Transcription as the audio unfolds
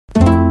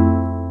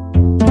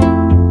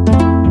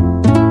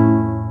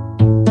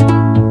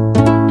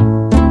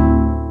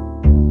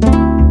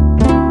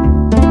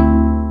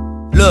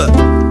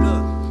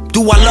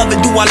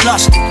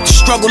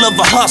struggle of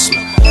a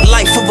hustler, the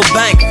life of a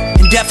banker,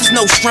 and death is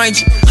no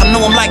stranger. I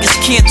know I'm like his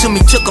kin to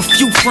me, took a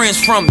few friends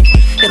from me.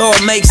 It all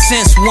makes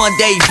sense one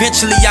day,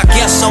 eventually I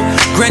guess so.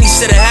 Granny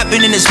said it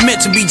happened and it's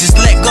meant to be, just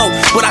let go.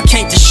 But I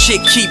can't, this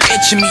shit keep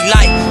itching me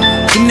like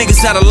them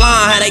niggas out of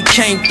line, how they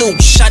came through.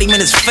 Shot him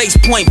in his face,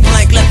 point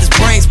blank, left his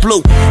brains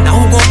blue. Now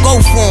who gon' go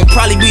for him?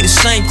 Probably be the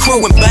same crew.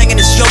 And banging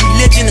is your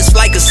religion, it's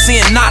like a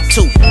sin not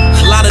to.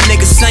 A lot of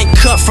niggas ain't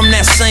cut from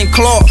that same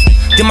cloth.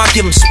 Them I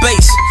give them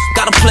space,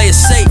 gotta play it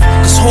safe.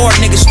 Cause hard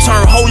niggas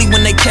turn holy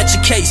when they catch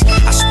a case.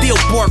 I still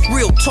bark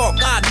real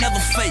talk, I never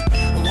fake.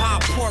 On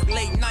Wild Pork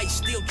late night,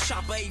 still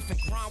chop a and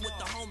grind with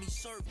the homies,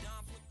 serve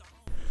down with the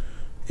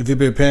homies. If you've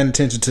been paying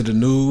attention to the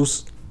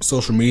news,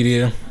 social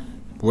media,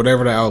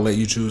 whatever the outlet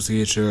you choose to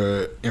get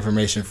your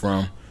information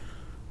from,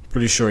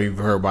 pretty sure you've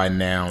heard by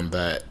now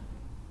that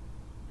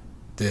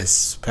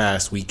this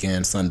past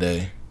weekend,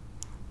 Sunday,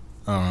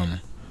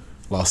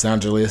 Los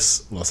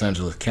Angeles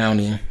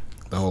County,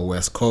 the whole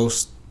West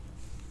Coast,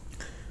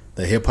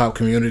 the hip-hop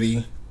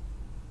community,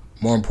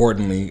 more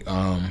importantly,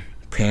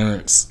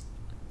 parents,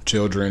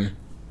 children,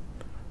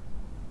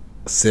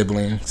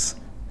 siblings,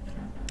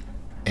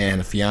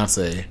 and a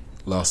fiance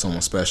lost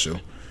someone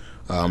special.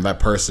 That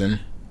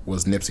person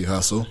was Nipsey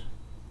Hussle,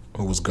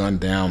 who was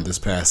gunned down this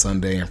past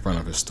Sunday in front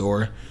of his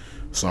store.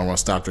 So I'm going to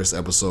stop this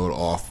episode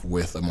off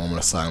with a moment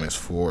of silence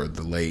for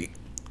the late,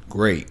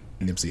 great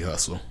Nipsey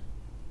Hussle.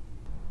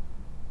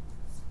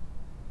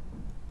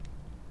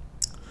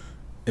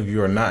 If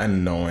you are not in the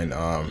knowing,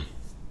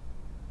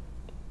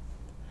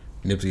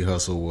 Nipsey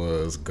Hussle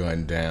was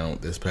gunned down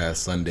this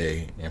past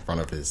Sunday in front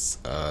of his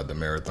the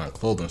Marathon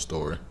clothing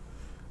store,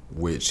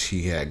 which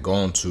he had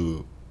gone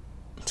to.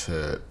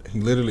 He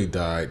literally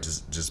died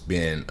just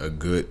being a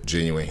good,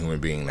 genuine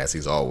human being as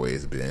he's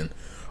always been,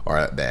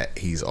 or that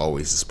he's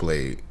always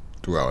displayed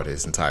throughout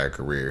his entire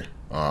career.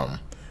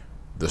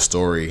 The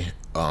story,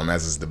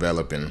 as it's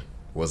developing,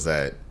 was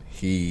that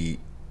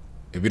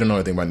if you don't know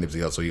anything about Nipsey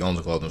Hussle, he owns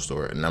a clothing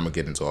store, and I'm gonna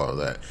get into all of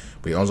that.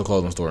 But he owns a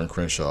clothing store in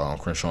Crenshaw and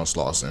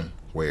Slauson,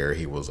 where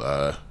he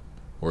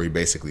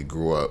basically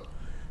grew up.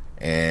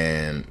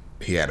 And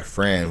he had a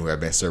friend who had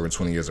been serving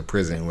 20 years in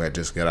prison, who had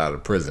just got out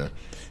of prison.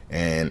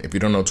 And if you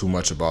don't know too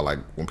much about like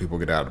when people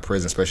get out of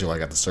prison, especially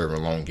like after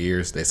serving long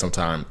years, they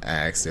sometimes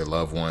ask their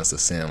loved ones to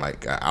send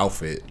like an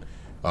outfit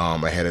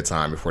ahead of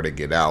time before they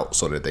get out,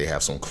 so that they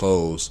have some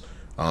clothes,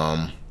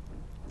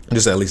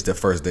 just at least the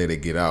first day they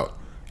get out.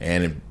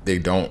 And if they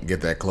don't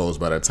get that clothes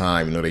by the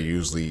time, they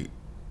usually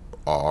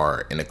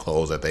are in the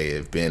clothes that they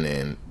have been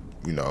in,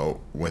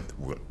 with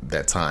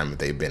that time that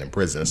they've been in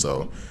prison.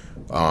 So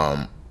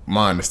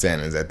my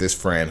understanding is that this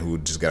friend who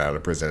just got out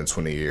of prison in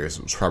 20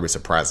 years was probably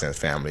surprising his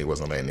family,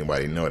 wasn't letting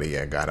anybody know that he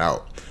had got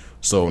out.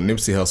 So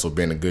Nipsey Hussle,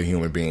 being a good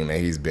human being that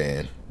he's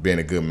been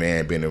a good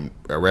man, being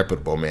a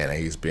reputable man that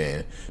he's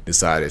been,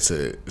 decided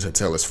to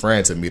tell his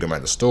friend to meet him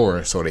at the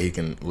store so that he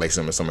can lace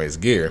him in some of his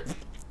gear.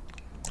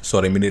 So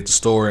they meet at the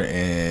store,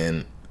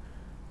 and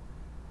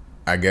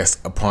I guess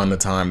upon the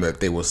time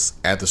that they was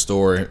at the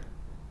store,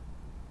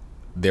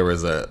 there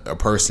was a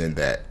person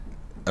that,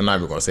 I'm not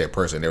even going to say a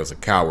person, there was a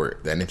coward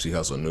that Nipsey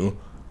Hussle knew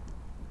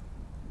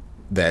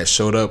that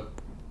showed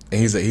up,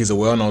 and he's a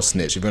well-known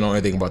snitch. If you know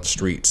anything about the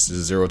streets,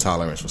 there's zero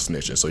tolerance for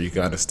snitching, so you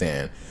can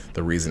understand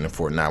the reason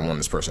for not wanting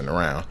this person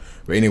around.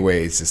 But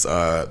anyways,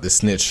 this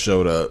snitch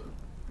showed up,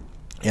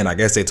 and I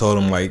guess they told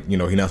him, like, he's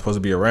not supposed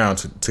to be around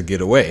to get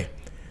away.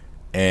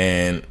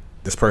 And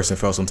this person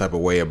felt some type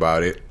of way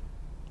about it,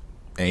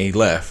 and he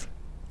left,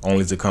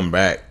 only to come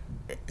back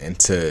and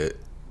to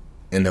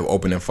end up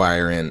opening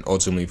fire and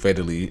ultimately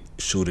fatally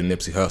shooting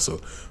Nipsey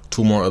Hussle.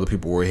 2 more other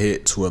people were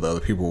hit. 2 other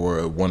people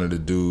were one of the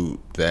dude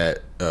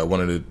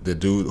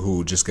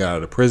who just got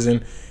out of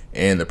prison,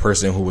 and the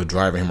person who was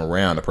driving him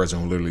around, the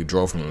person who literally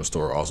drove him to the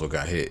store, also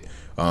got hit.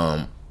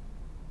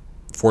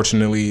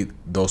 Fortunately,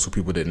 those 2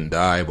 people didn't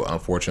die, but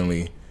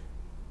unfortunately,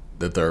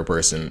 the third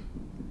person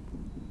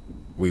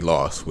we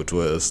lost, which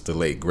was the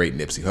late great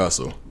Nipsey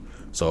Hussle.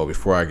 So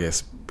before I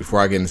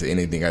get into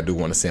anything, I do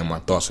want to send my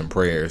thoughts and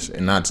prayers,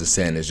 and not just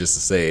saying this just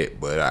to say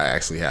it, but I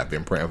actually have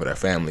been praying for that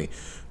family,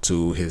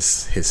 to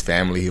his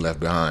family he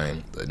left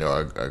behind,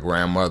 a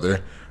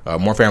grandmother,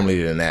 more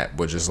family than that,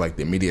 but just like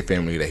the immediate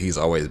family that he's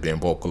always been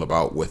vocal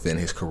about within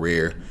his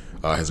career,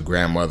 his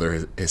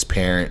grandmother, his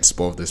parents,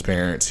 both his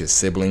parents, his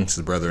siblings,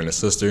 his brother and his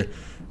sister.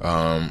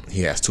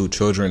 He has 2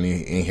 children,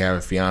 and he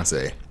has a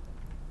fiance.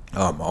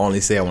 I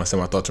only say I want to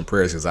send my thoughts and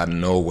prayers because I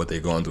know what they're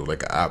going through.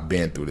 Like, I've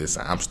been through this.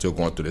 I'm still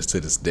going through this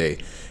to this day.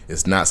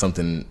 It's not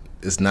something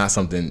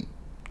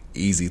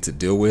easy to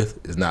deal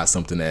with. It's not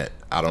something that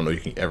I don't know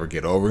you can ever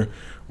get over.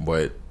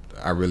 But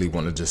I really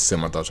want to just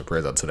send my thoughts and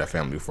prayers out to that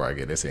family before I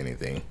get into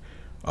anything.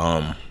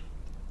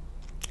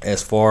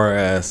 As far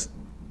as,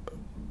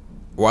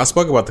 I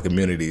spoke about the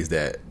communities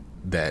that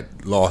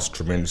lost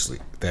tremendously,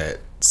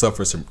 that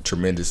suffered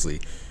tremendously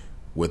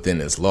within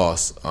this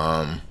loss.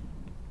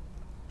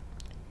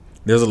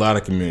 There's a lot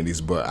of communities,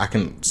 but I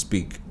can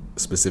speak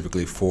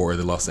specifically for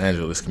the Los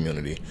Angeles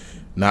community.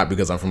 Not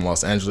because I'm from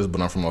Los Angeles, but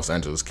I'm from Los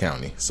Angeles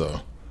County. So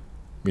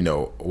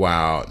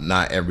while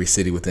not every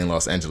city within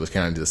Los Angeles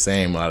County is the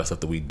same, a lot of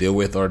stuff that we deal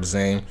with are the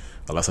same.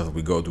 A lot of stuff that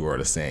we go through are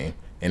the same.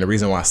 And the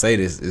reason why I say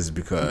this is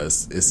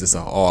because it's just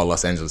an all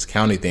Los Angeles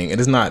County thing. It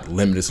is not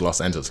limited to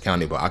Los Angeles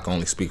County, but I can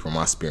only speak from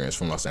my experience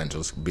from Los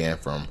Angeles, being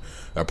from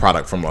a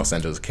product from Los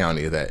Angeles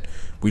County, that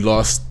we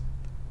lost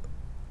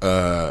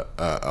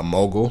a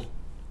mogul.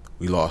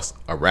 We lost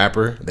a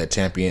rapper that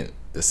championed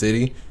the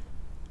city.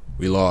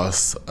 We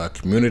lost a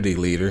community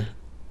leader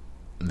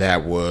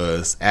that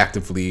was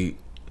actively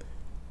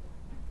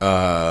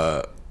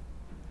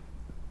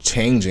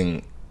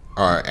changing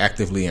or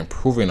actively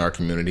improving our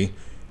community.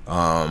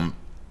 We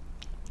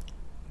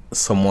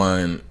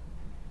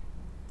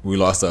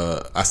lost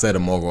I said a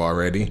mogul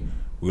already.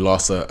 We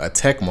lost a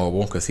tech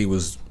mogul because he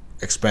was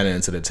expanding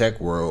into the tech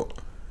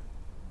world.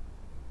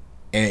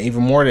 And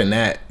even more than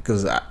that,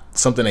 because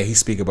something that he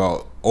speak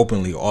about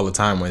openly all the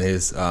time in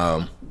his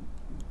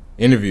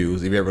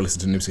interviews, if you ever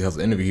listen to Nipsey Hussle's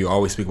interview, he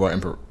always speak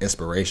about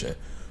inspiration.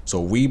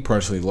 So we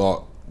personally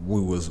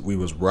we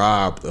was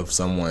robbed of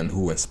someone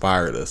who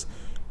inspired us.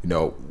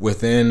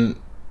 Within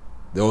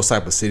those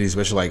type of cities,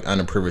 especially like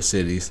underprivileged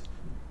cities,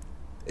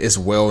 it's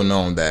well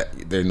known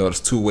that there's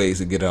two ways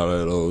to get out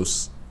of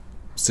those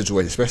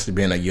situations, especially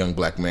being a young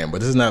black man.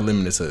 But this is not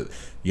limited to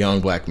young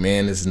black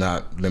men. This is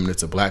not limited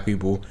to black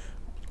people.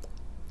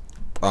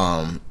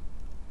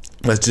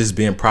 But just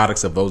being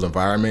products of those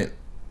environment,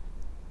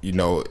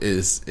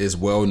 is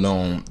well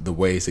known the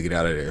ways to get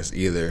out of there. It's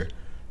either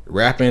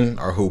rapping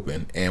or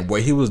hooping. And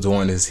what he was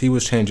doing is he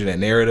was changing that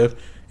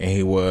narrative, and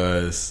he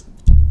was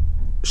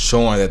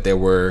showing that there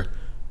were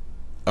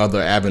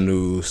other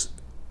avenues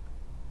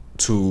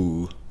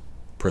to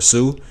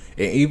pursue.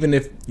 And even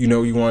if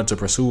you wanted to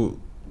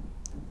pursue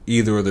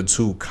either of the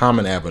two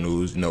common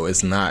avenues,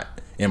 it's not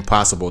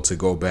impossible to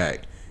go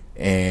back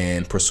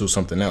and pursue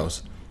something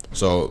else.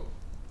 So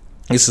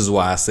this is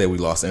why I say we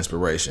lost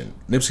inspiration.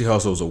 Nipsey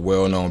Hussle was a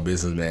well-known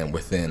businessman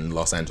within the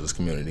Los Angeles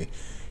community.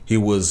 He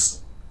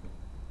was,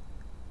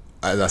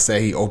 as I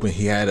said,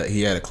 he had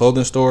a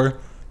clothing store.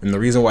 And the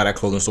reason why that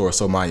clothing store is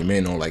so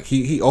monumental, like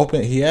he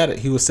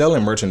was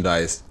selling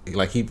merchandise,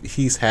 like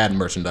he's had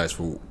merchandise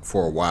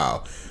for a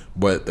while,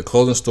 but the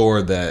clothing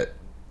store that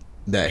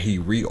he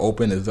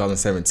reopened in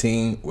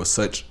 2017 was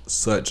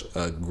such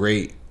a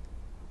great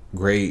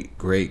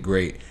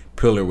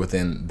pillar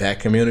within that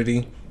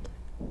community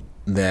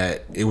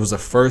that it was the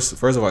first.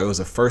 First of all, it was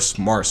the first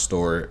smart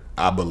store,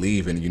 I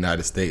believe, in the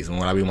United States. And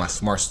when I mean my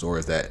smart store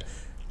is that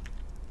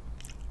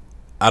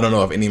I don't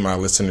know if any of my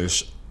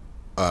listeners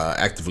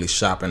actively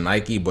shop in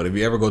Nike, but if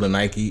you ever go to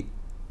Nike,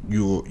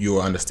 you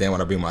will understand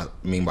what I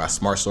mean by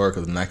smart store,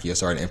 because Nike is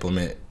starting to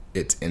implement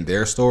it in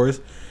their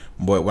stores.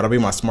 But what I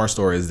mean by smart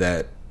store is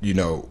that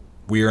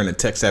we are in a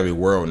tech savvy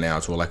world now,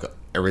 so like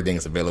everything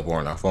is available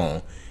on our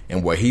phone.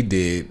 And what he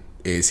did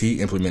is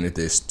he implemented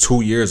this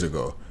 2 years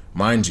ago,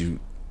 mind you.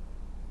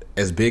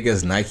 As big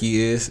as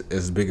Nike is,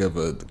 as big of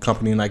a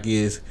company Nike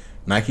is,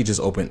 Nike just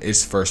opened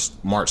its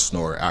first smart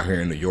store out here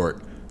in New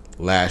York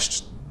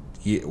last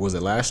year. It was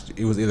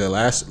either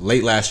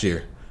late last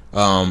year,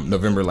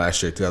 November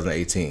last year,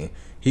 2018.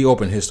 He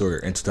opened his store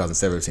in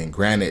 2017.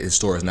 Granted, his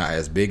store is not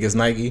as big as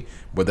Nike,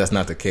 but that's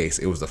not the case.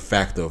 It was the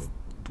fact of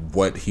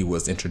what he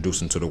was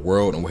introducing to the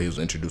world and what he was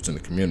introducing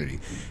to the community.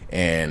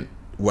 And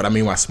what I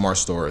mean by smart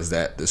store is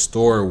that the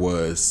store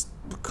was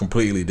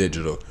completely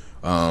digital.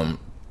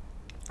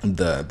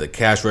 The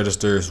cash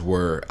registers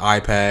were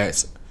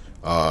iPads,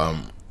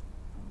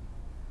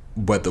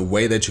 but the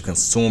way that you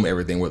consume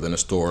everything within the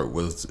store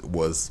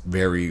was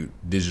very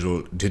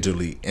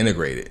digitally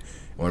integrated.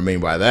 And what I mean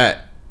by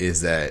that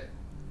is that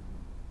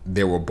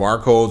there were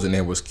barcodes and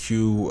there was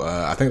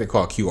I think they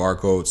call QR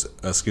codes.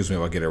 Excuse me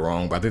if I get it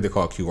wrong, but I think they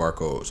call QR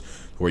codes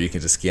where you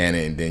can just scan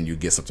it and then you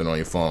get something on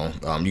your phone.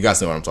 You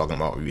guys know what I'm talking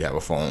about. If you have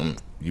a phone,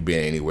 you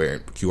been anywhere,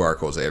 QR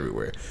codes are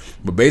everywhere.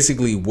 But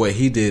basically what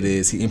he did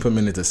is he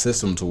implemented the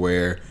system to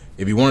where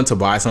if you wanted to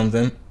buy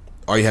something,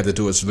 all you have to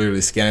do is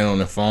literally scan it on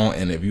the phone,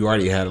 and if you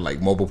already had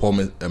like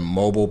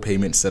mobile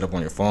payment set up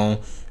on your phone,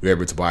 you're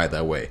able to buy it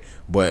that way.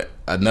 But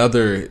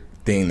another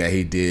thing that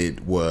he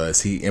did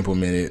was he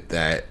implemented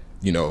that,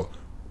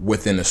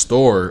 within the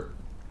store,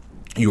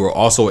 you were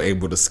also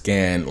able to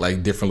scan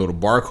like different little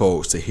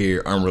barcodes to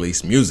hear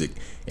unreleased music,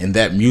 and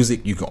that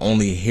music you can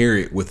only hear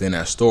it within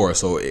that store.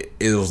 So it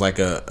was like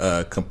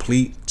a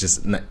complete,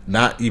 just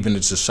not even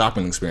just a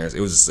shopping experience.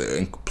 It was just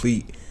a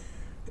complete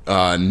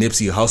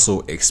Nipsey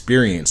Hussle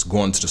experience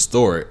going to the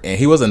store. And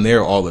he wasn't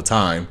there all the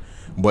time,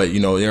 but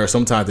there are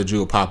some times that you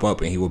would pop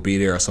up and he would be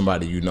there, or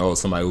somebody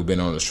somebody who'd been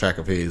on this track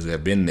of his who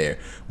had been there.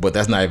 But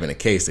that's not even the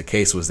case. The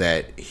case was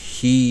that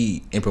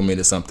he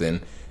implemented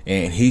something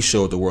and he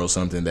showed the world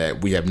something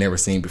that we have never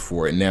seen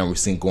before. And now we've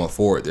seen going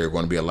forward, there are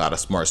going to be a lot of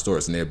smart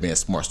stores, and there have been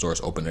smart stores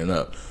opening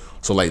up.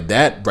 So like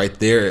that right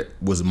there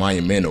was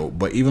monumental.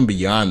 But even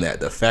beyond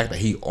that, the fact that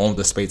he owned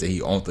the space that he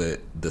owned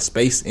the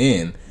space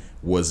in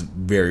was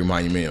very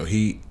monumental.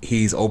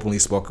 He's openly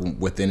spoken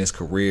within his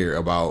career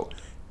about,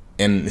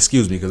 and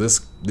excuse me,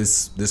 because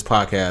this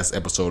podcast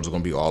episode is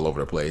going to be all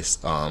over the place.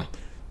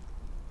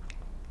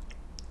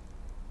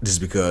 just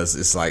because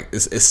it's like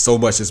it's so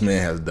much this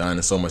man has done,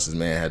 and so much this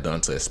man had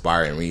done to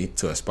inspire me,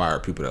 to inspire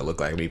people that look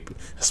like me,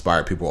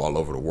 inspire people all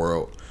over the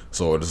world.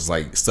 So it's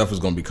like stuff is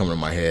going to be coming to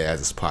my head as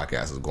this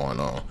podcast is going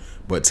on.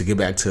 But to get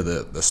back to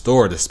the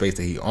store, the space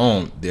that he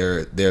owned,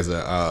 there's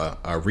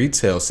a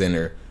retail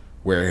center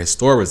where his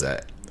store was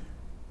at.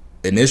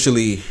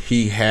 Initially,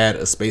 he had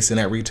a space in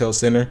that retail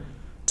center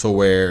to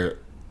where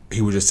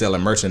he was just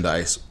selling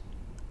merchandise.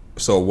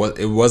 So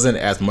it wasn't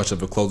as much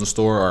of a clothing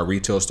store or a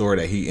retail store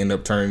that he ended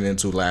up turning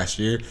into last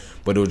year,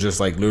 but it was just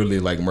like literally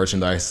like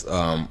merchandise.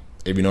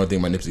 If you know anything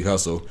about Nipsey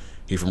Hussle,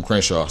 he's from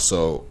Crenshaw,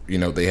 so you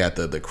know they had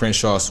the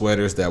Crenshaw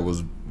sweaters that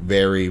was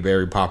very,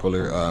 very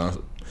popular.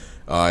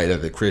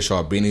 The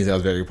Crenshaw beanies that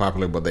was very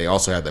popular, but they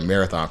also had the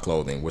Marathon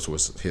clothing, which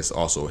was his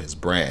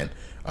brand.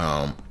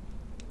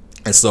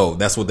 And so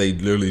that's what they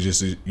literally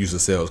just used to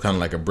sell. It's kind of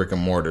like a brick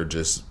and mortar,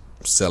 just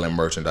selling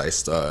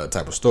merchandise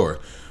type of store.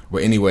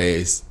 But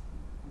anyways,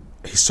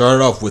 he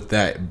started off with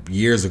that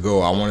years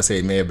ago. I want to say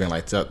it may have been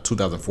like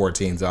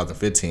 2014,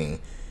 2015.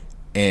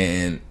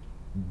 And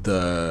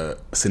the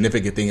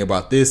significant thing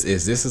about this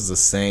is this was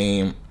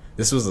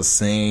the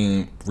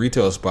same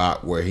retail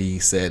spot where he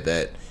said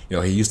that, you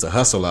know, he used to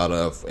hustle out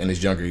of in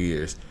his younger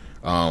years,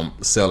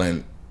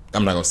 selling.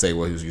 I'm not gonna say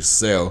what he used to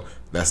sell.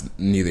 That's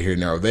neither here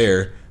nor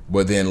there.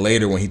 But then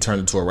later, when he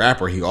turned into a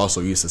rapper, he also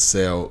used to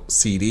sell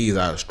CDs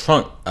out of his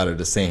trunk out of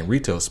the same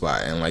retail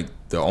spot. And like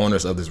the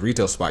owners of this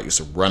retail spot used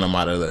to run them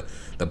out of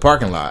the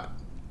parking lot.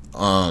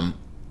 And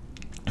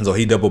so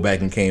he doubled back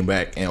and came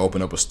back and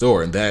opened up a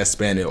store, and that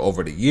expanded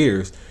over the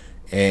years.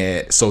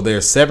 And so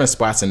there's 7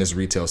 spots in this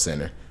retail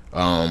center.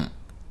 I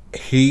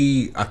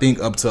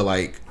think up to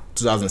like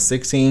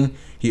 2016,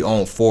 he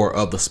owned 4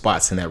 of the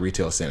spots in that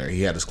retail center.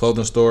 He had his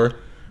clothing store.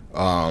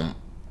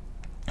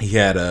 He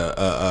had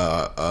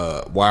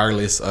a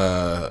wireless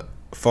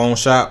phone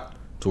shop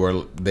to where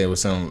they were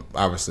selling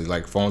obviously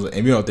like phones.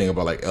 And you don't think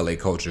about like LA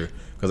culture,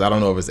 because I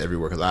don't know if it's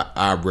everywhere, because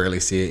I rarely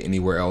see it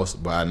anywhere else.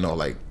 But I know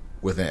like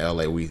within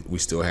LA we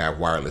still have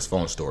wireless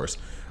phone stores.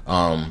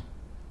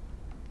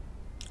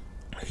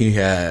 He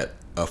had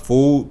a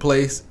food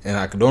place, and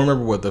I don't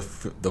remember what the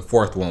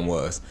 4th one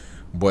was,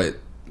 but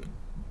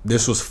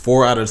this was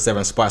 4 out of the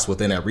 7 spots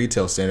within that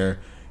retail center.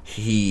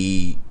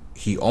 He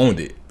owned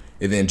it.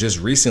 And then just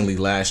recently,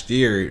 last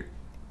year,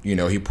 you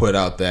know, he put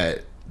out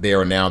that they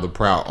are now the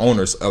proud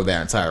owners of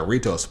that entire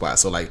retail spot.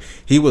 So like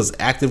he was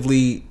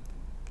actively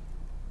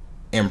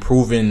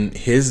improving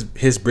his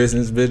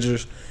business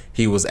ventures.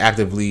 He was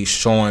actively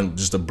showing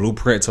just a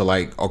blueprint to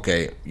like,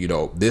 okay, you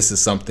know, this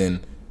is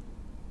something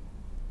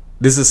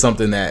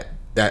that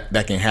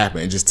can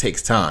happen. It just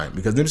takes time,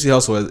 because Nipsey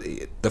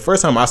Hussle, the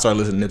first time I started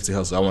listening to Nipsey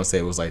Hussle, I want to say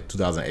it was like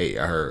 2008.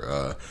 I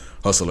heard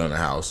Hustle in the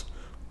House,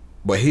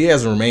 but he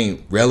has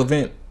remained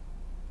relevant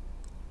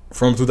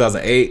from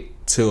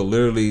 2008 till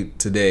literally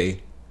today,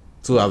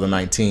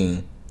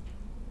 2019,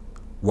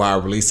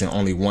 while releasing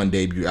only 1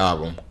 debut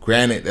album.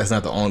 Granted, that's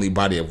not the only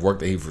body of work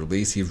that he's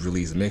released. He's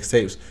released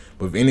mixtapes,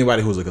 but if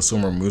anybody who's a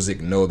consumer of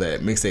music know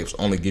that mixtapes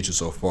only get you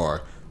so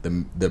far.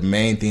 The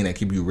main thing that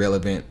keep you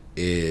relevant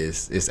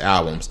is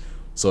albums.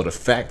 So the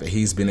fact that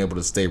he's been able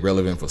to stay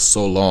relevant for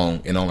so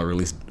long and only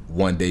released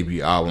 1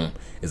 debut album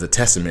is a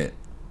testament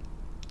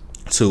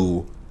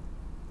to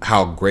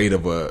how great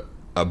of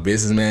a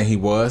businessman he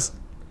was,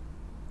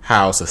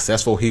 how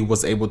successful he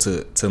was able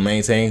to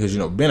maintain. Because, you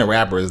know, being a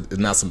rapper is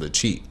not something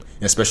cheap,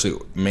 especially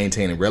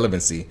maintaining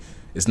relevancy.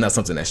 It's not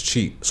something that's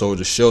cheap. So it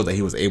just shows that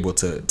he was able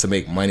to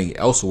make money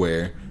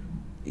elsewhere,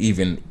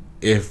 even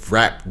if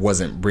rap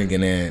wasn't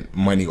bringing in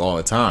money all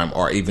the time,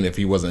 or even if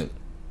he wasn't,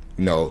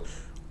 you know,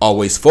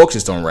 always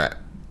focused on rap.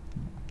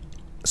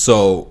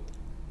 So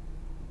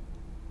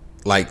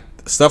like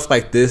stuff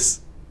like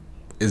this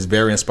is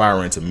very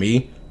inspiring to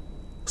me,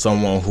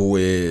 someone who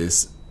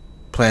is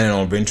planning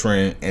on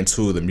venturing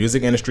into the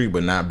music industry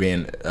but not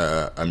being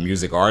a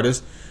music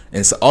artist,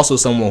 and so also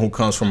someone who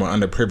comes from an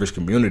underprivileged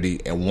community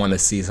and want to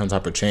see some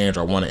type of change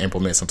or want to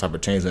implement some type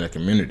of change in the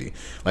community.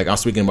 Like I'm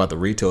speaking about the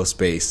retail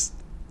space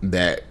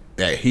that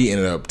he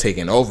ended up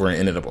taking over and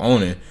ended up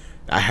owning.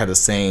 I had the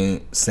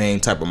same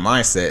type of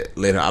mindset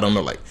later. I don't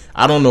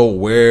know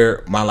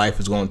where my life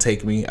is going to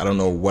take me. I don't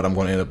know what I'm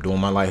going to end up doing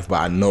in my life,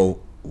 but I know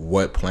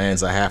what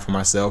plans I have for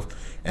myself,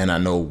 and I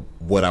know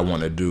what I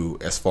want to do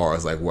as far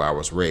as like where I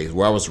was raised.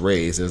 Where I was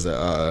raised is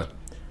the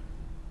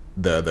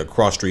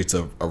cross streets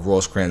of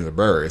Rosecrans and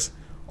Burris,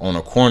 on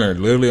a corner,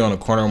 literally on the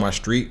corner of my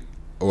street,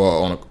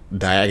 or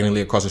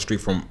diagonally across the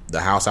street from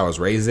the house I was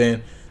raised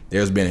in.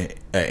 There's been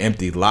an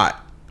empty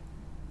lot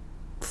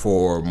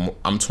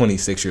I'm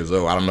 26 years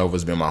old. I don't know if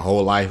it's been my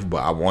whole life, but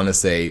I want to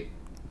say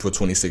for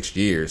 26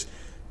 years,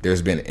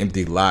 there's been an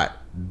empty lot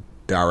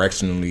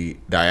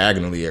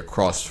diagonally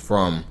across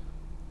from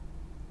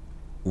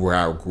where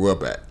I grew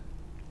up at.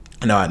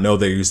 Now I know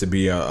there used to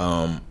be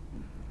a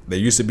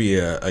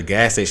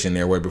gas station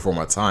there way before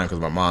my time, because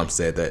my mom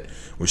said that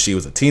when she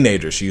was a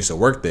teenager she used to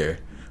work there.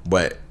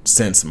 But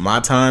since my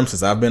time,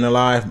 since I've been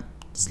alive,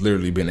 it's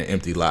literally been an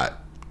empty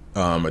lot,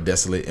 a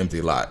desolate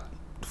empty lot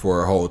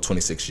for a whole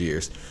 26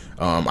 years.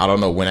 I don't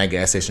know when that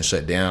gas station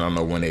shut down. I don't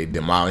know when they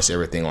demolished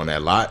everything on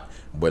that lot,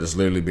 but it's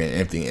literally been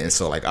empty. And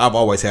so, like, I've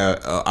always had,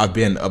 I've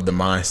been of the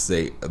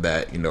mindset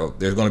that, you know,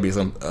 there's going to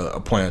be a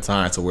point in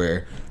time to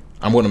where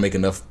I'm going to make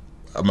enough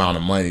amount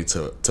of money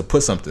to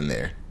put something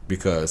there,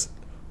 because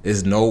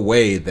there's no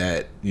way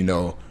that, you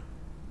know,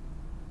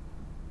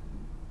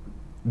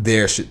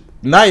 there should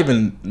not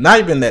even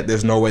that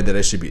there's no way that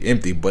it should be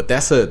empty, but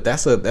that's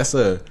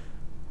a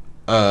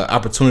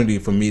opportunity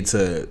for me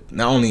to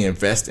not only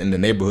invest in the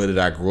neighborhood that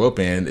I grew up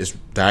in, it's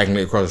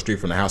diagonally across the street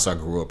from the house I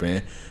grew up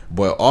in,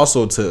 but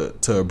also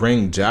to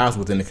bring jobs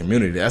within the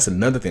community. That's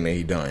another thing that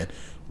he done.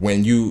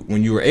 When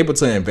you are able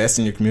to invest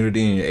in your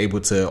community and you're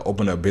able to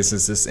open up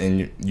businesses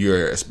and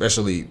you're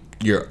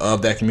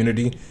of that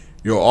community,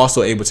 you're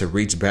also able to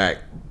reach back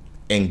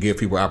and give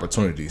people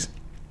opportunities.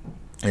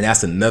 And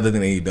that's another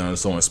thing that he done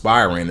so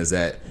inspiring, is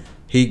that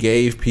he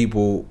gave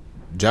people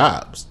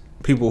jobs.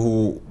 People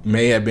who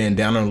may have been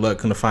down on the luck,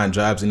 couldn't find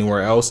jobs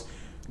anywhere else.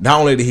 Not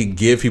only did he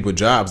give people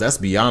jobs, that's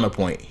beyond the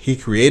point. He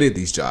created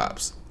these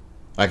jobs.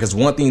 Like, it's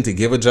one thing to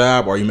give a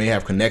job, or you may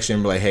have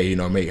connection, be like, hey, you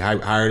know, maybe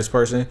hire this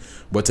person.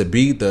 But to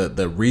be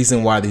the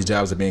reason why these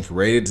jobs are being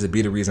created, to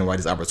be the reason why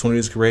these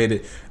opportunities are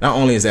created, not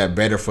only is that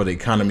better for the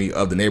economy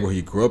of the neighborhood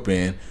you grew up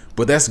in,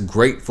 but that's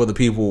great for the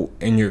people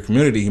in your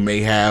community who may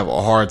have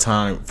a hard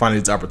time finding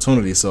these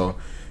opportunities. So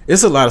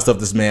it's a lot of stuff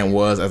this man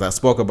was, as I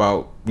spoke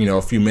about, you know,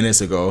 a few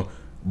minutes ago.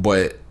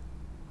 But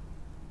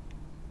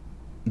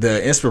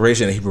the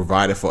inspiration that he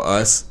provided for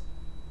us,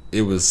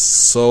 it was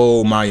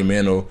so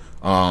monumental.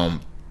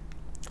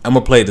 I'm going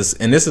to play this,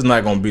 and this is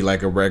not going to be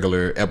like a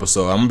regular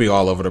episode. I'm going to be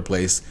all over the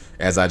place,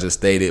 as I just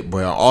stated,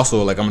 but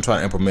also, like, I'm going to try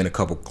to implement a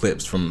couple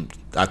clips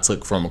I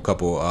took from a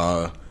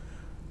couple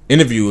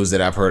interviews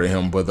that I've heard of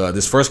him. But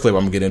this first clip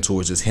I'm going to get into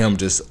is just him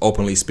just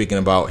openly speaking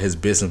about his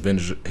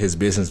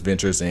business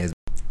ventures, and his,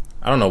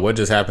 I don't know what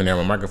just happened there.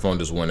 My microphone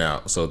just went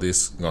out, so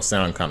this is going to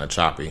sound kind of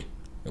choppy,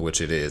 which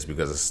it is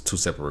because it's two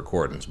separate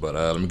recordings. But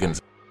let me get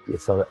into. Yeah,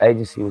 so the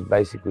agency was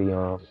basically,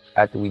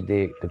 after we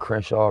did the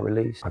Crenshaw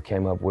release, I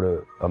came up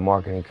with a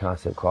marketing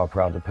concept called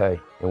Proud to Pay.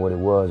 And what it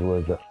was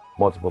the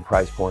multiple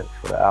price points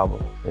for the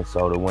album. And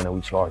so the one that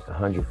we charged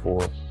 $100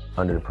 for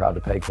under the Proud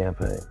to Pay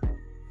campaign.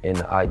 And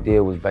the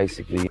idea was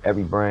basically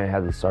every brand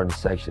has a certain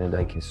section of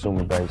their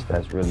consumer base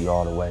that's really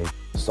all the way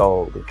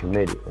sold and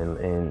committed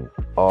and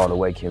all the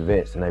way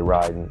convinced, and they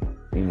riding,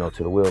 you know,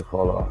 to the wheels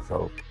fall off.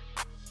 So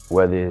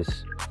whether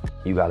it's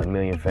you got 1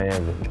 million fans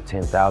and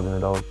 10,000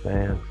 of those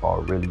fans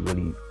are really,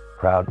 really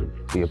proud to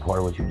be a part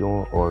of what you're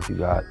doing, or if you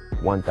got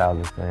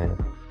 1,000 fans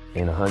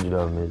and 100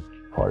 of them is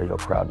part of your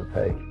Proud to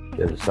Pay,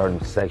 there's a certain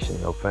section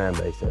of your fan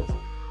base that's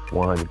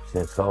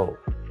 100% sold.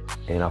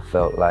 And I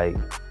felt like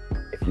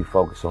if you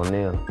focus on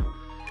them,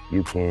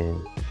 you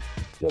can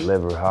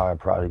deliver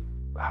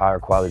higher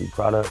quality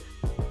product,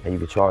 and you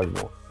can charge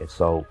more. And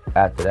so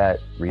after that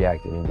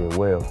reacted and did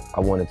well,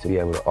 I wanted to be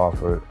able to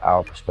offer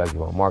our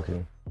perspective on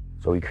marketing.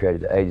 So we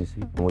created the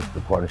agency, which is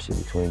the partnership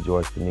between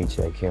George Panice,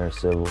 Karen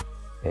Civil,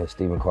 and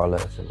Stephen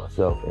Carless and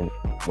myself. And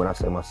when I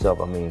say myself,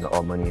 I mean the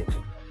All Money Entity.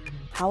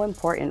 How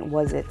important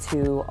was it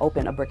to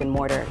open a brick and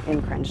mortar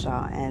in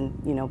Crenshaw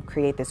and, you know,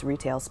 create this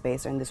retail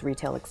space and this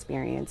retail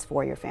experience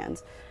for your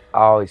fans? I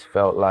always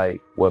felt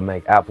like what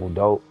make Apple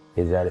dope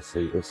is that it's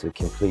a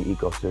complete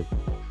ecosystem.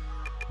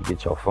 You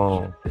get your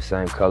phone, the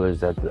same colors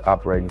that the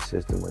operating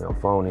system on your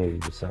phone is,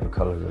 the same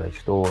colors that they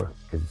store,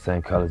 it's the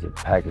same colors of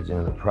the packaging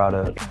of the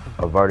product.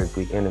 A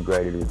vertically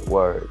integrated is the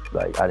word.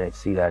 Like, I didn't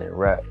see that in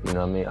rap, you know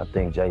what I mean? I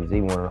think Jay-Z,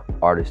 one of the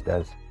artists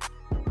that's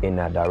in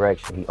that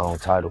direction. He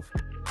owns Tidal.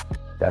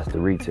 That's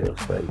the retail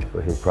space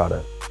for his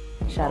product.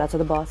 Shout out to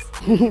the boss.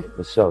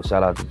 For sure,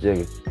 shout out to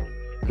Jigga.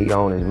 He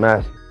owns his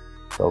master.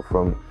 So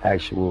from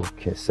actual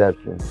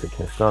conception to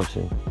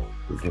consumption,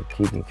 he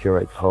can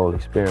curate the whole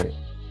experience.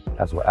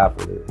 That's what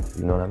Apple is,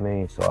 you know what I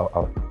mean? So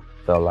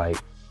I felt like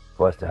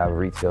for us to have a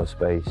retail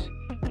space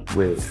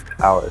with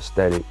our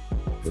aesthetic,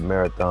 the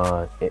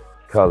Marathon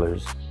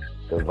colors,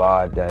 the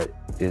vibe that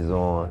is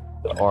on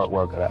the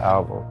artwork of the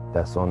album,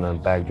 that's on the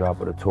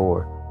backdrop of the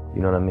tour,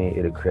 you know what I mean?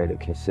 It'll create a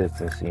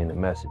consistency in the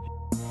message.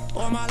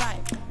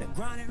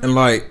 And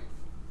like,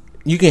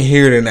 you can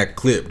hear it in that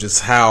clip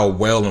just how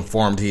well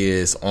informed he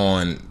is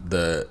on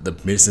the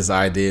business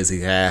ideas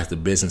he has, the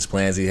business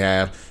plans he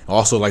have,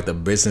 also like the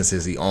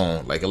businesses he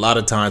owns. Like, a lot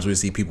of times we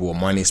see people with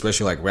money,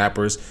 especially like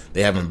rappers,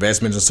 they have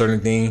investments in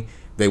certain things.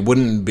 They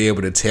wouldn't be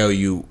able to tell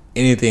you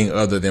anything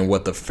other than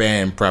what the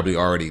fan probably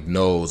already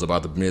knows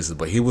about the business.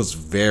 But he was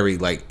very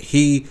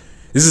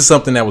this is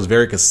something that was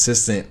very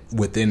consistent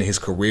within his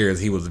career.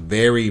 He was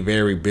very,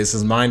 very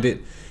business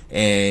minded.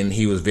 And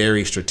he was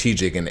very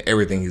strategic in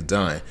everything he's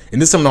done.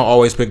 And this is something I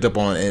always picked up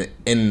on.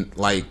 And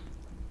I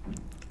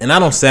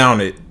don't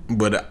sound it,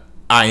 but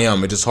I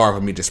am. It's just hard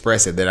for me to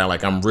express it. That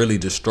I'm really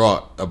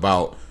distraught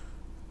about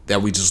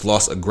that we just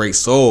lost a great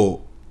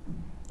soul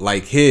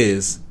like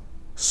his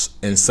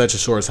in such a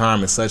short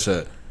time, in such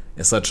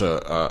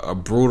a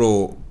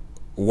brutal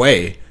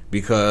way,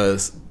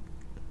 because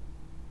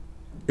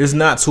there's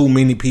not too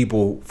many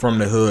people from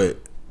the hood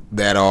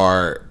that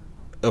are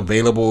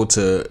available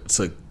to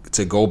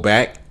go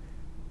back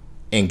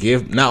and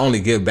not only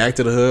give back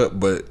to the hood,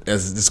 but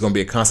as this is going to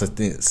be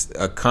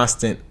a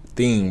constant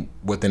theme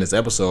within this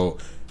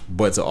episode,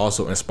 but to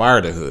also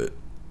inspire the hood.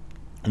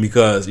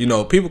 Because, you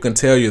know, people can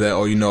tell you that,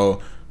 oh,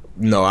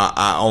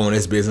 I own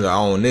this business, I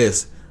own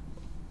this.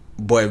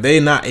 But if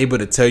they're not able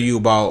to tell you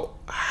about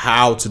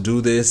how to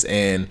do this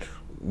and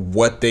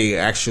what they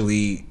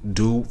actually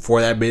do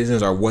for that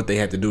business or what they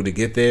have to do to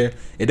get there,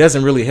 it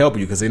doesn't really help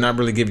you because they're not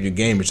really giving you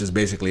game. It's just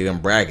basically them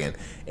bragging.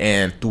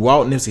 And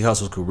throughout Nipsey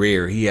Hussle's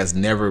career, he has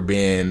never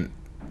been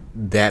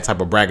that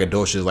type of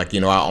braggadocious, like,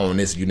 I own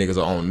this, you niggas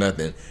don't own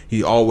nothing.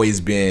 He's always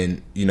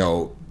been,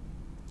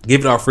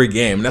 giving out free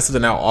game. And that's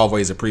something I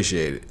always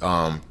appreciated.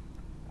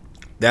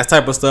 That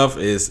type of stuff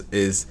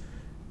is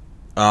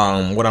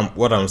what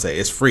I'm saying.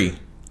 It's free.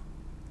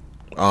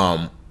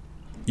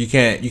 You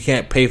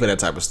can't pay for that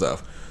type of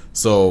stuff.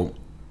 So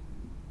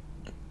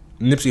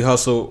Nipsey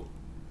Hussle,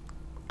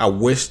 I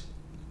wish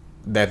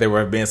that there would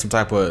have been some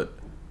type of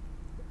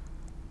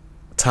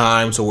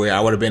time to where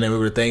I would have been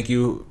able to thank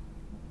you.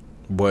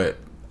 But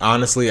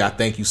honestly, I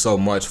thank you so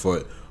much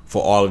for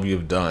all of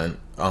you've done.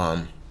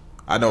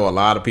 I know a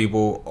lot of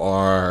people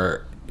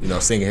are,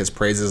 singing his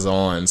praises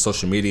on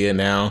social media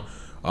now.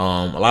 A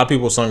lot of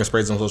people sung his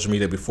praises on social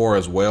media before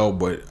as well,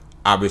 but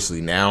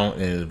obviously now,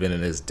 and it's been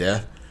in his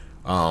death.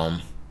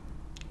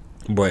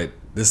 But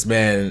this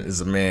man is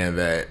a man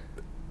that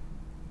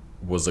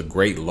was a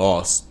great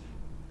loss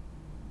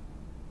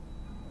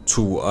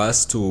to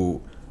us.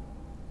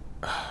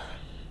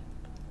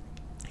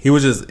 He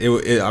was just,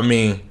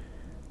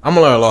 I'm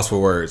a loss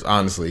for words,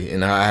 honestly,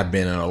 and I have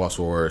been at a loss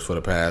for words for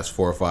the past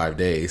 4 or 5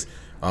 days.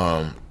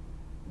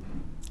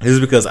 This is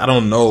because I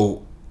don't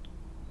know.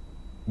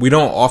 We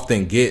don't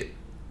often get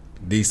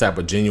these type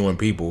of genuine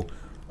people.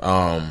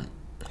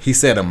 He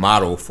set a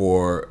model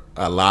for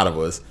a lot of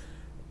us.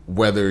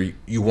 Whether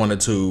you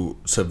wanted to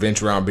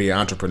venture out and be an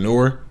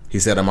entrepreneur, he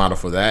set a model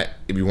for that.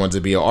 If you wanted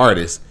to be an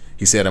artist,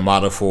 he set a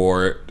model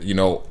for,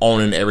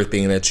 owning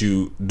everything that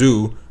you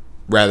do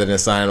rather than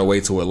signing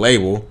away to a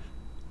label.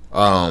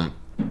 And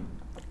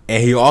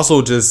he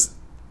also just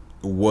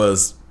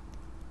was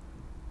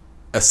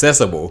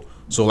accessible.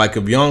 So like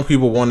if young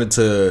people wanted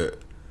to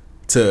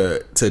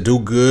do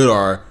good,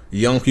 or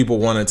young people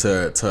wanted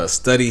to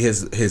study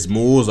his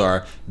moves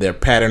or their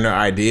pattern or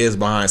ideas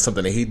behind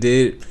something that he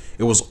did,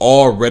 it was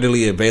all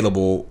readily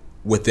available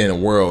within a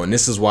world. And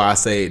this is why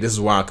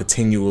I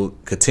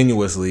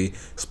continuously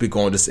speak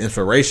on this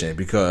inspiration,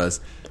 because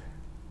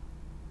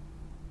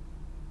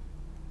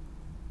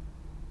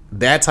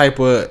that type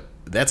of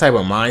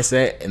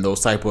mindset and those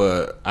type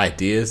of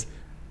ideas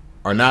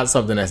are not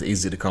something that's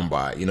easy to come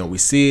by. We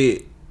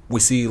see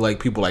like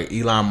people like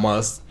Elon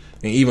Musk,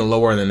 and even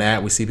lower than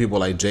that, we see people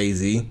like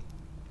Jay-Z,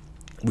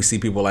 we see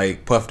people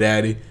like Puff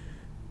Daddy,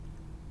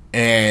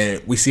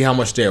 and we see how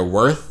much they're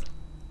worth,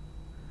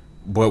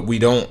 but we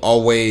don't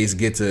always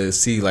get to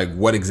see like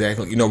what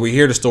exactly, we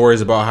hear the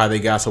stories about how they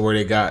got to where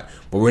they got,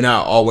 but we're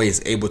not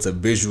always able to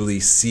visually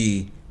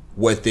see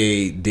what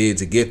they did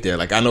to get there.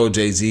 Like I know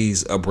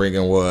Jay-Z's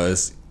upbringing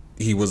was,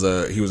 he was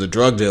a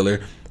drug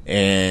dealer,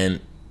 and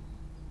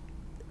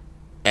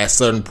at a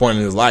certain point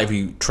in his life,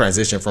 he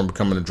transitioned from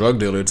becoming a drug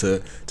dealer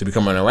to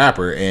becoming a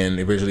rapper. And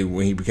eventually,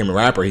 when he became a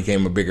rapper, he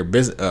became a bigger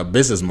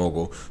business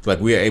mogul. So,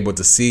 like, we are able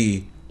to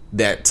see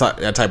that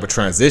type of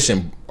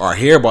transition, or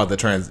hear about the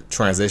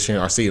transition,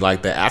 or see,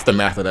 like, the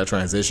aftermath of that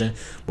transition.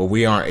 But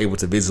we aren't able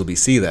to visibly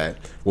see that.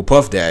 Well,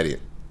 Puff Daddy,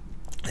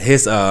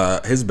 his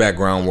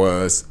background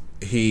was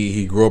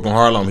he grew up in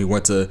Harlem. He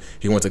went to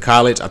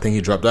college. I think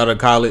he dropped out of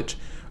college.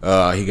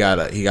 He got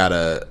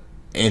a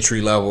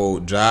entry level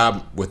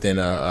job within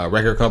a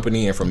record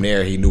company, and from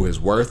there he knew his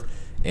worth,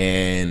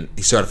 and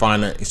he started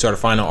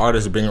finding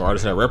artists, bringing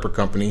artists at a record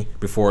company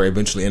before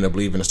eventually ended up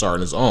leaving and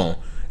starting his own.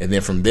 And then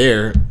from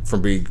there,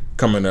 from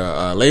becoming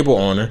a label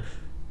owner,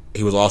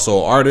 he was also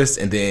an artist,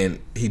 and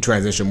then he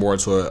transitioned more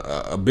into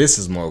a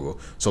business mogul.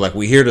 So like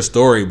we hear the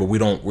story, but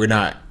we're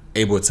not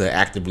able to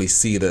actively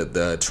see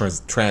the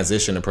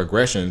transition and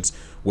progressions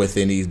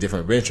within these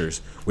different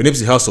ventures. With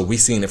Nipsey Hussle, we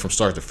seen it from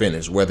start to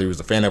finish. Whether he was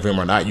a fan of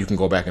him or not, you can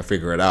go back and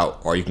figure it out,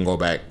 or you can go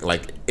back,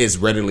 like, it's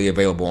readily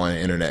available on the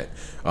internet.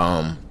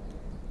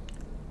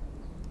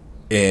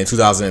 In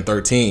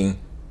 2013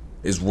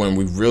 is when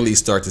we really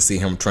start to see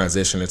him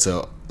transition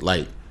into,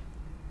 like,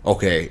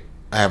 okay,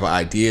 I have an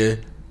idea,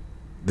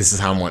 this is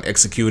how I'm going to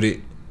execute it,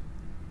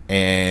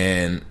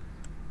 and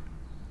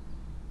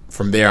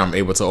from there I'm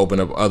able to open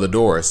up other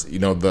doors.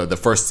 The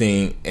first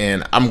thing,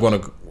 and I'm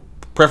going to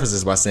preface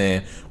this by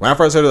saying, when I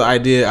first heard of the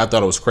idea, I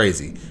thought it was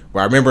crazy.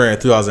 But I remember in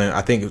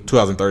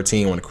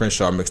 2013, when the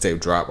Crenshaw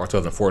mixtape dropped, or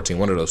 2014,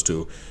 one of those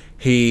two,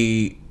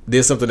 he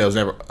did something that was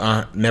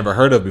never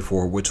heard of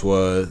before, which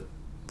was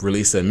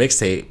release a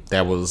mixtape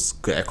that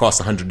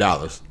cost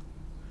 $100.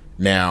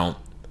 Now,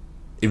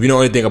 if you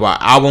know anything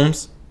about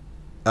albums,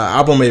 an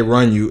album may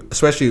run you,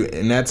 especially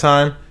in that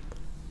time,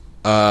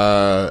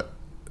 $12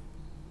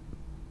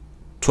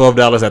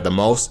 at the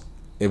most.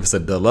 If it's a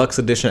deluxe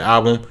edition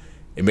album,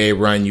 it may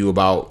run you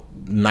about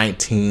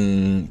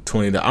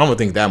 $19-20. I don't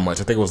think that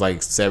much. I think it was like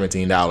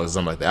 $17 or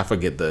something like that. I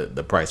forget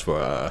the price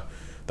for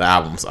the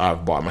albums.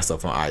 I've bought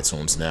myself on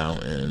iTunes now,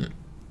 and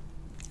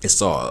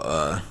it's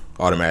all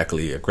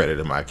automatically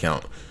accredited to my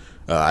account.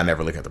 I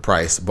never look at the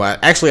price,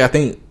 but actually I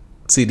think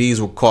CDs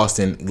were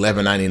costing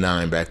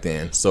 $11.99 back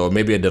then. So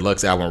maybe a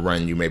deluxe album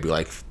run you maybe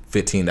like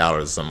 $15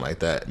 or something like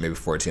that, maybe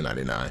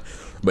 $14.99.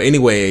 But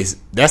anyways,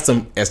 that's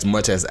as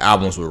much as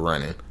albums were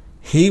running.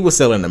 He was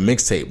selling a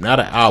mixtape, not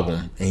an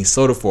album, and he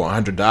sold it for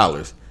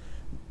 $100.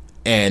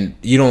 And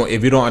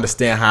if you don't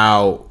understand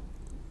how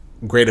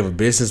great of a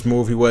business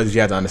move he was,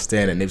 you have to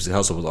understand that Nipsey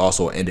Hussle was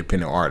also an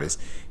independent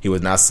artist. He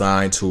was not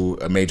signed to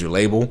a major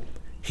label.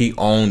 He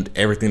owned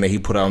everything that he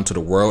put out into the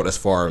world as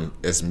far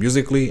as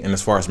musically and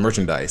as far as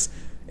merchandise.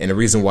 And the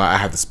reason why I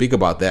have to speak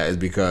about that is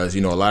because,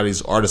 a lot of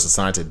these artists are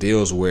signed to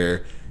deals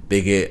where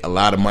they get a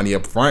lot of money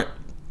up front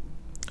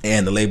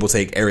and the label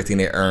take everything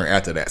they earn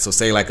after that. So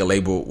say like a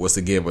label was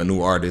to give a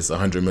new artist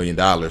 $100 million,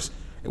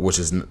 which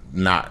is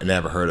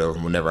never heard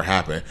of, will never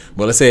happen.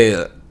 But let's say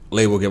a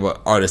label give an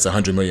artist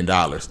 $100 million.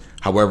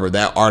 However,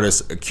 that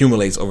artist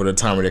accumulates over the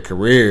time of their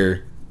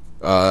career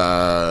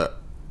 $1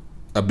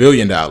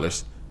 billion.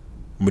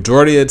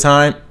 Majority of the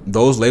time,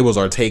 those labels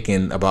are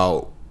taking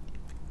about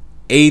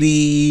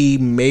 80,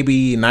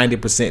 maybe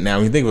 90%. Now,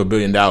 when you think of $1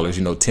 billion,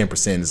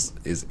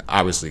 10% is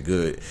obviously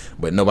good,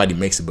 but nobody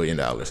makes $1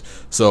 billion.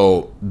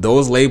 So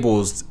those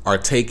labels are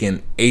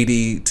taking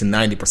 80 to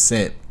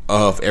 90%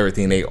 of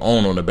everything they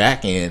own on the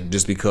back end,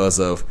 just because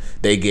of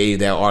they gave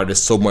that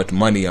artist so much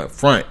money up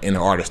front and the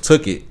artist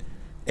took it.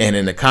 And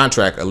in the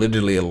contract, it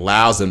literally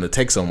allows them to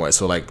take so much.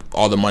 So like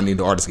all the money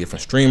the artists get from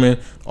streaming,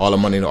 all the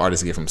money the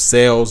artists get from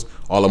sales,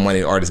 all the money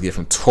the artists get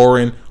from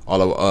touring, all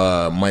the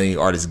money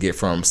artists get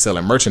from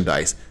selling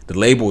merchandise, the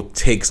label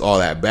takes all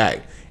that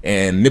back.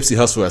 And Nipsey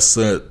Hussle has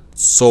stood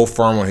so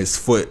firm on his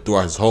foot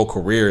throughout his whole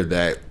career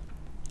that,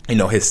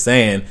 his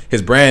saying,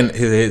 his brand,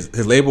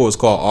 his label is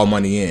called All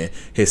Money In.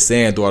 His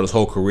saying throughout his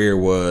whole career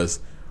was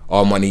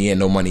all money in,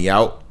 no money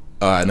out.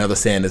 Another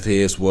saying of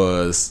his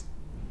was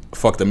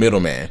fuck the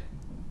middleman.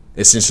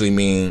 Essentially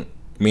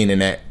meaning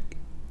that,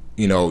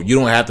 you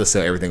don't have to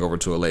sell everything over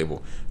to a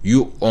label.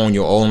 You own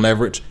your own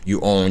leverage. You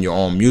own your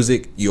own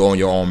music. You own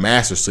your own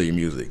masters to your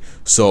music.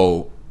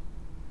 So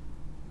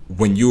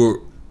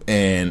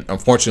and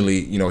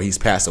unfortunately, he's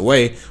passed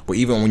away, but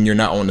even when you're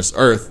not on this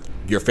earth,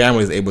 your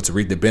family is able to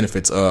reap the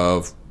benefits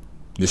of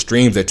the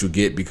streams that you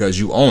get because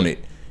you own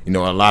it. A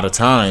lot of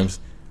times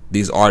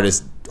these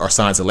artists are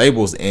signed to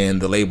labels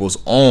and the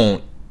labels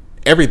own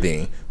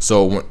everything.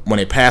 So when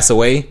they pass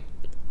away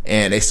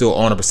and they still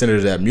own a percentage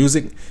of that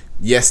music,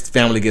 yes, the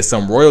family gets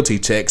some royalty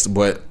checks,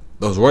 but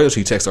those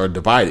royalty checks are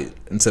divided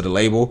into the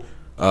label,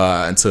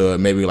 into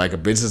maybe like a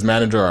business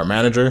manager or a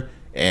manager,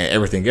 and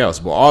everything else.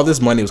 But all this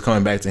money was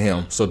coming back to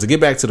him. So to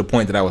get back to the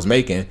point that I was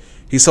making,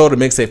 he sold a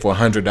mixtape for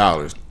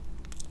 $100.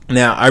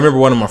 Now, I remember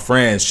one of my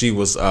friends, she's a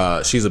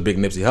big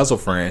Nipsey Hussle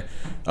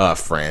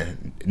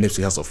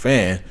Nipsey Hussle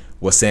fan,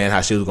 was saying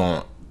how she was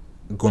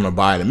going to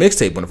buy the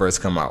mixtape when it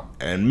first come out.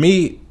 And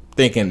me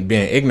being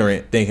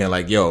ignorant, thinking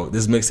like, yo,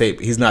 this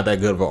mixtape, he's not that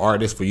good of an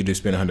artist for you to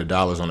spend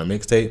 $100 on a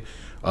mixtape.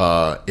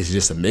 It's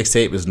just a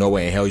mixtape. There's no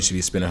way in hell you should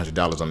be spending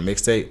 $100 on a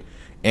mixtape.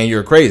 And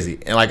you're crazy.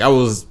 And like I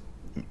was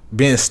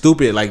being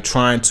stupid, like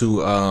trying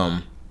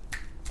to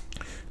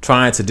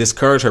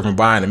discourage her from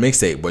buying a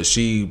mixtape, but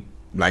she,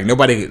 like,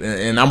 nobody,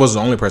 and I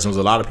wasn't the only person. There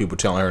was a lot of people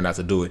telling her not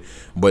to do it,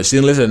 but she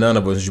didn't listen to none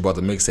of us when she bought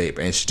the mixtape.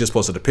 And she just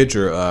posted a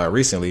picture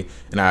recently,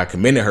 and I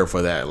commended her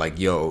for that. Like,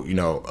 yo,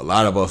 a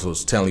lot of us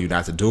was telling you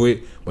not to do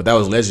it, but that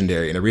was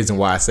legendary. And the reason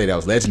why I say that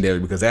was legendary,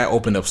 because that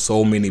opened up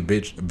so many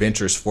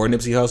ventures for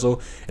Nipsey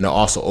Hussle, and it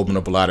also opened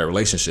up a lot of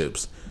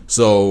relationships.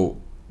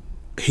 So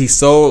he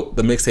sold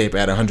the mixtape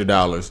at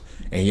 $100,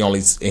 and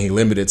he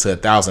limited it to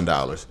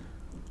 $1,000.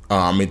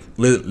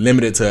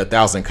 Limited to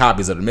 1,000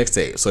 copies of the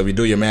mixtape. So if you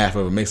do your math, if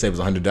a mixtape is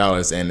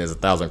 $100 and there's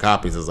 1,000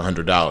 copies, it's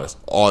 $100.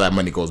 All that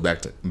money goes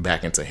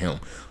back into him.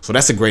 So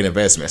that's a great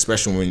investment,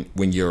 especially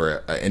when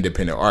you're an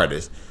independent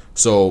artist.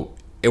 So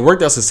it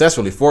worked out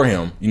successfully for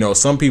him.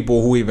 Some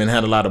people who even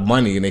had a lot of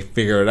money and they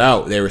figured it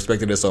out, they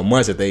respected it so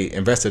much that they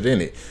invested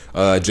in it.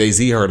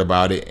 Jay-Z heard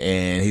about it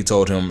and he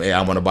told him, hey,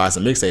 I want to buy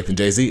some mixtapes. And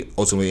Jay-Z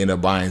ultimately ended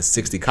up buying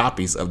 60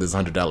 copies of this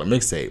 $100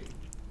 mixtape.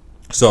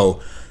 So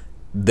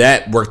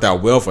that worked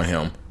out well for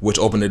him, which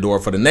opened the door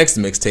for the next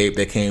mixtape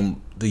that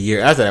came the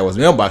year after that, was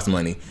Mailbox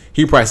Money.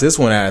 He priced this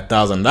one at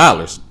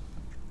 $1,000,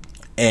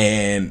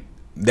 and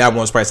that one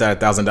was priced at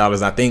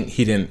 $1,000. I think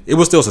it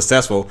was still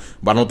successful,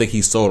 but I don't think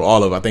he sold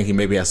all of it. I think he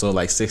maybe had sold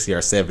like 60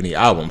 or 70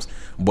 albums.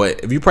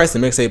 But if you price the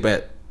mixtape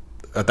at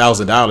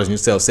 $1,000 and you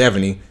sell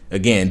 70,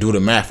 again, do the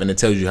math and it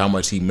tells you how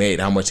much he made,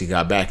 how much he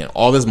got back, and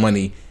all this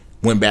money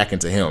went back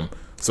into him.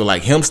 So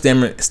like him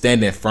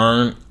standing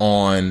firm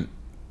on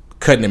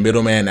cutting the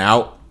middleman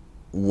out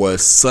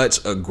was such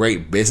a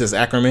great business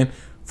acumen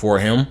for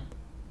him,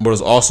 but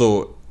it's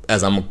also,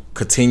 as I'm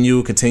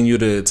continue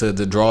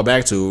to draw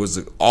back to, it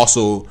was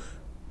also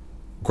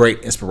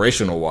great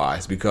inspirational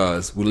wise,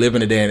 because we live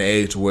in a day and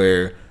age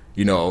where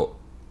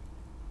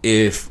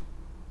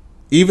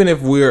even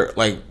if we're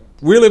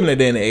living in a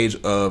day and age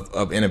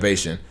of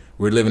innovation.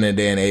 We're living in a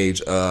day and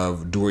age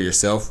of do it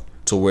yourself,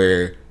 to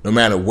where no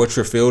matter what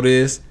your field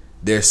is,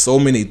 there's so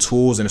many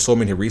tools and so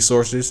many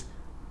resources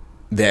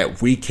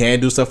that we can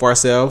do stuff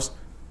ourselves,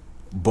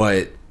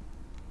 but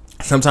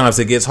sometimes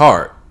it gets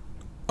hard.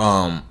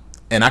 And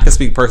I can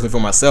speak personally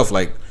for myself.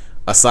 Like,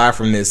 aside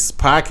from this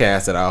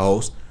podcast that I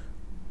host,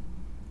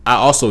 I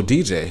also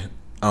DJ.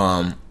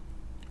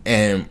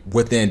 And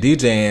within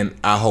DJing,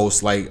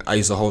 I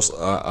used to host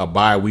a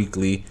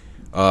bi-weekly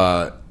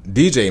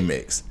DJ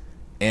mix.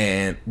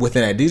 And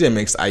within that DJ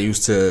mix, I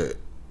used to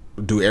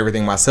do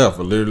everything myself.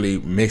 I literally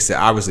mix it.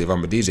 Obviously, if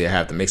I'm a DJ, I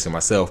have to mix it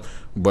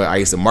myself. But I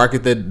used to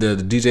market the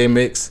DJ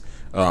mix.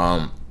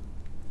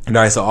 And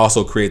I used to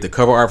also create the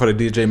cover art for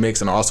the DJ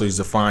mix. And I also used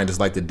to find just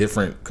like the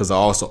different, because I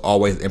also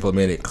always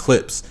implemented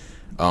clips,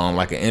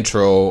 like an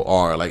intro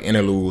or like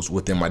interludes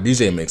within my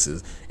DJ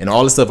mixes. And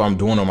all this stuff I'm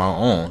doing on my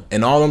own.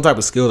 And all them type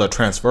of skills are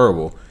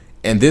transferable.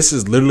 And this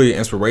is literally an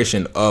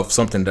inspiration of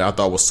something that I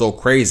thought was so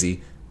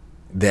crazy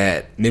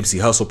that Nipsey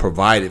Hussle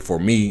provided for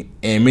me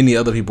and many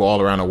other people all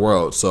around the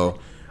world. So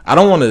I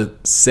don't want to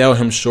sell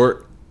him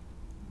short,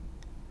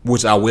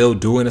 which I will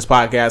do in this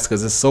podcast,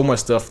 because there's so much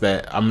stuff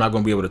that I'm not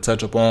going to be able to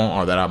touch upon,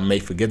 or that I may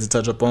forget to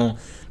touch upon,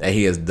 that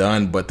he has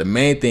done. But the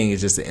main thing is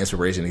just the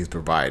inspiration he's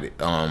provided.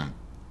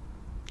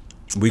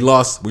 We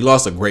lost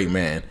a great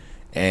man,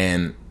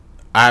 and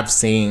I've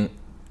seen,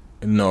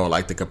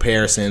 like the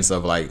comparisons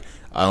of like,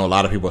 I know a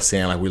lot of people are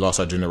saying like we lost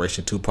our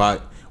generation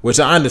Tupac, which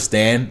I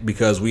understand,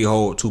 because we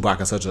hold Tupac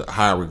in such a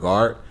high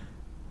regard.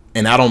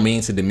 And I don't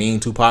mean to demean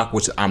Tupac,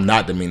 which I'm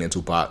not demeaning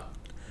Tupac.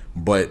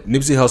 But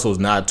Nipsey Hussle is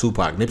not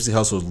Tupac. Nipsey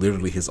Hussle is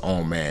literally his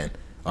own man.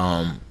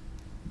 And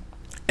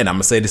I'm going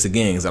to say this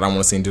again, because I don't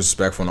want to seem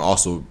disrespectful. And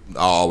also, I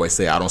always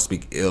say I don't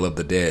speak ill of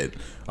the dead.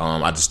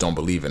 I just don't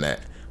believe in that.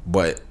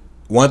 But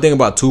one thing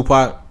about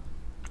Tupac,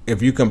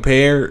 if you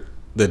compare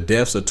the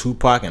deaths of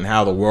Tupac and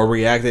how the world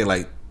reacted,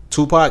 like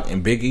Tupac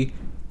and Biggie,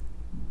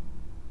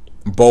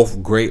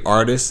 both great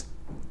artists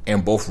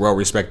and both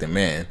well-respected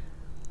men.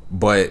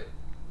 But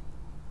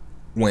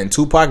when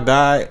Tupac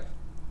died,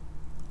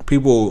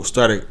 people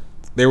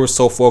they were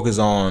so focused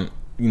on,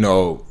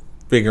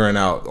 figuring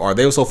out, or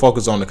they were so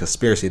focused on the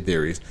conspiracy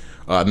theories,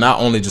 not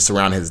only just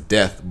around his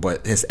death,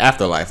 but his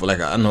afterlife.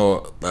 Like, I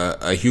know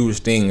a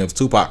huge thing of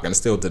Tupac, and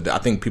still today, I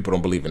think people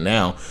don't believe it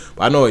now,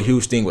 but I know a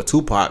huge thing with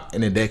Tupac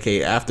in the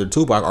decade after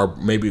Tupac, or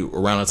maybe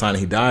around the time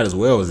he died as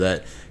well, is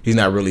that he's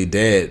not really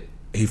dead.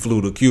 He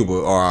flew to Cuba,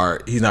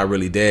 or he's not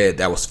really dead.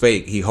 That was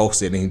fake. He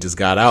hosted and he just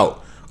got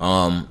out.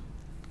 And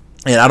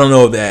I don't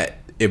know that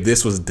if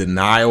this was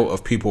denial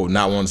of people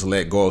not wanting to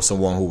let go of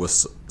someone who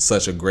was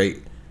such a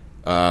great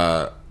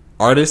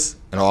artist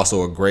and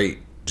also a great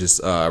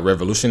just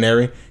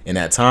revolutionary in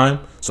that time.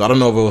 So I don't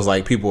know if it was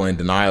like people in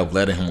denial of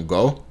letting him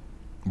go,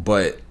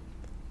 but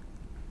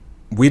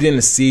we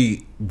didn't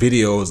see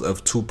videos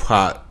of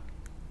Tupac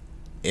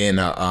in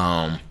a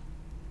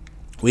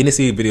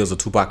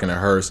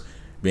hearse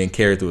being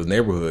carried through his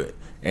neighborhood.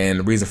 And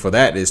the reason for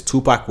that is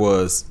Tupac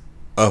was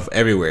of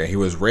everywhere. He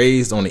was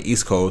raised on the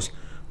East Coast,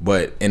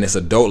 but in his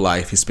adult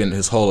life, he spent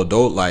his whole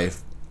adult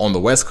life on the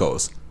West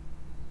Coast.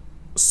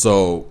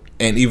 So,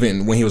 and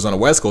even when he was on the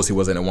West Coast, he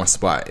wasn't in one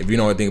spot. If you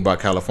know anything about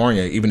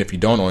California, even if you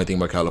don't know anything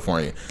about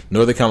California,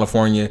 Northern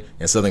California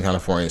and Southern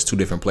California is two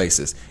different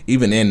places.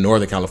 Even in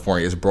Northern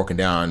California, it's broken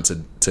down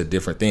to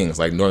different things.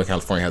 Like Northern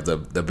California has the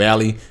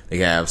Valley, they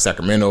have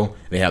Sacramento,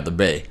 they have the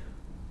Bay.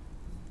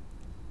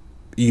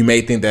 You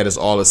may think that it's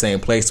all the same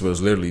place, but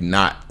it's literally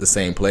not the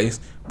same place.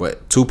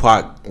 But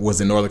Tupac was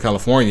in Northern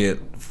California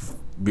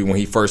when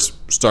he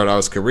first started out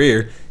his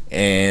career,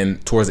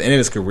 and towards the end of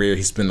his career,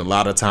 he spent a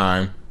lot of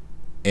time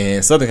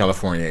in Southern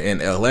California, in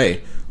LA.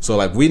 So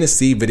like, we didn't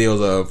see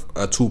videos of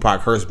a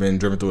Tupac hearse being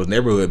driven through his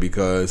neighborhood,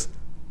 because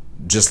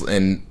just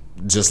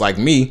like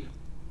me,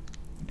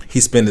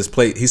 he spent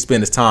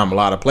his time a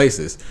lot of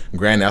places.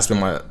 Granted, I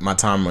spent my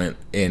time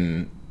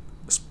in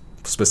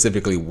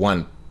specifically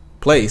one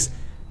place,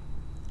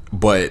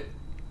 but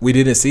we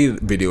didn't see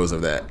videos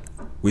of that.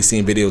 We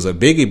seen videos of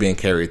Biggie being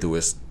carried through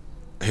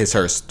his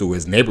hearse through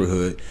his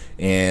neighborhood,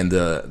 and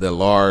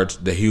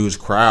the huge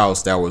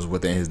crowds that was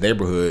within his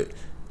neighborhood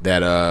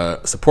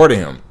that supported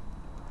him.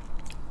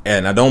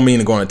 And I don't mean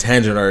to go on a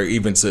tangent or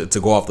even to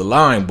go off the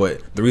line,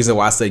 but the reason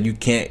why I say you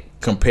can't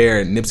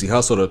compare Nipsey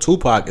Hussle to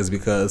Tupac is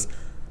because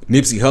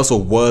Nipsey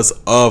Hussle was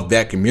of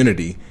that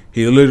community.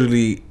 He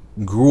literally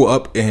grew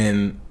up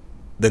in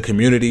the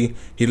community.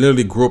 He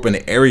literally grew up in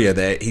the area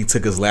that he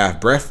took his last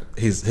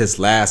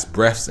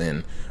breaths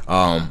in.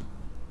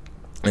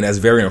 And that's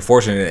very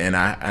unfortunate, and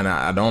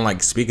I don't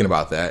like speaking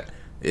about that.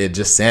 It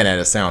just saying that,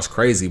 it sounds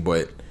crazy,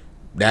 but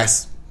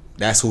that's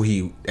who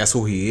he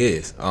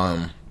is.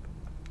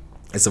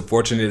 It's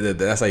unfortunate that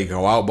that's how you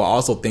go out, but I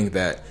also think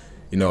that,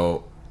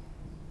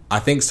 I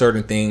think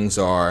certain things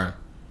are,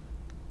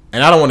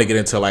 and I don't want to get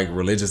into like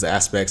religious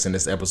aspects in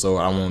this episode.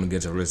 I don't want to get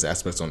into religious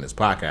aspects on this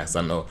podcast.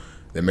 I know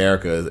that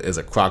America is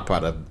a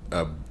crockpot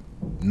of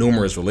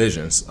numerous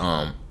religions.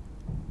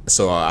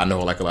 So I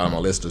know like a lot of my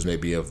listeners may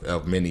be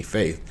of many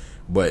faith,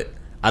 but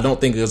I don't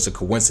think it's a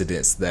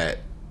coincidence that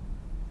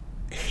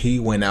he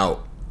went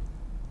out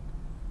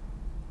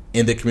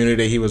in the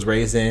community that he was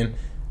raised in.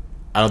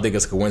 I don't think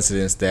it's a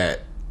coincidence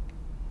that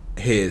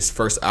his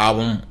first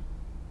album,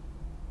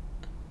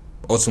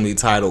 ultimately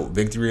titled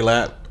Victory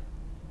Lap,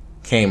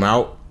 came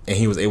out and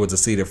he was able to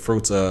see the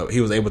fruits of,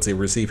 he was able to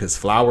receive his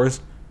flowers.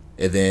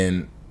 And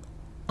then,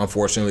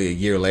 unfortunately, a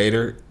year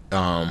later,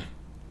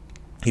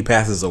 he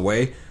passes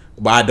away.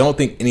 But I don't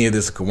think any of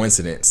this is a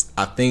coincidence.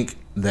 I think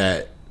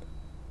that,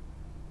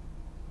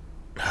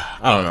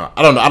 I don't know.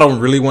 I don't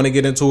really want to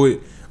get into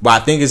it,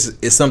 but I think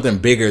it's something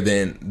bigger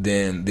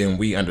than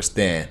we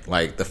understand.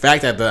 Like the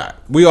fact that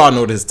we all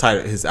know his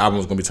album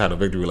was going to be titled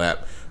Victory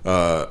Lap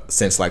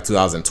since like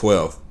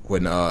 2012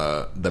 when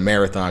the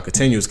Marathon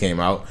Continues came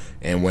out,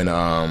 and when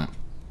when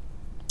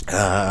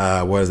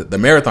the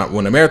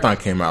Marathon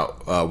came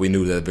out, we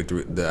knew that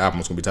the album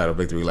was going to be titled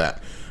Victory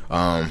Lap.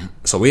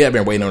 So we had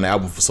been waiting on the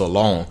album for so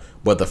long,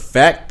 but the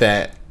fact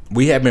that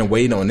we had been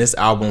waiting on this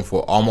album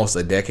for almost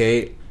a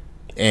decade,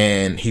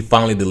 and he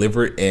finally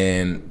delivered,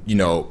 and you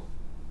know,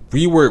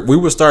 we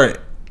were starting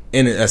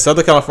in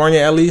Southern California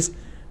at least.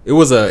 It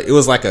was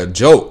like a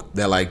joke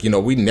that, like, you know,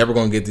 we never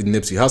gonna get the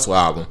Nipsey Hussle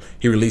album.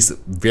 He released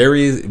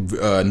very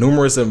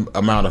numerous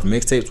amount of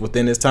mixtapes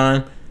within his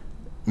time,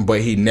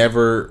 but he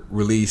never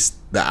released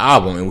the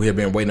album, and we have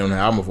been waiting on the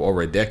album for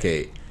over a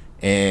decade.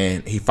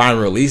 And he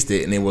finally released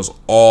it, and it was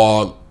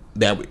all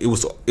that it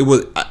was.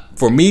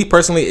 For me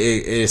personally,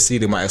 it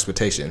exceeded my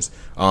expectations.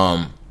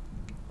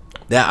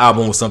 That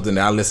album was something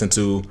that I listened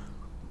to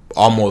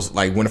almost,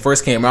 like, when it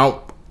first came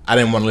out, I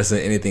didn't want to listen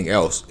to anything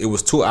else. It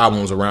was 2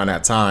 albums around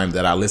that time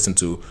that I listened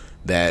to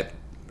that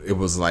it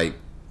was like,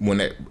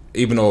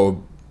 even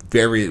though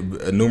very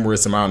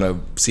numerous amount of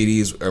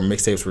CDs or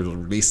mixtapes were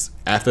released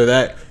after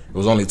that, it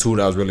was only 2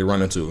 that I was really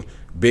running to.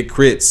 Big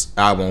Crit's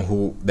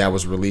album, that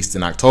was released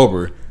in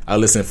October, I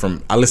listened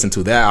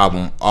to that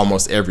album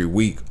almost every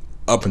week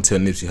up until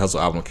Nipsey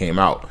Hussle album came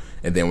out.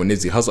 And then when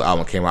Nipsey Hussle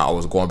album came out, I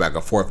was going back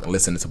and forth and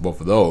listening to both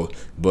of those.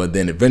 But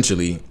then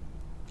eventually,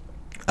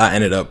 I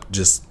ended up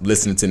just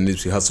listening to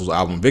Nipsey Hussle's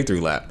album Victory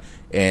Lap.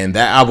 And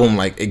that album,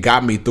 like, it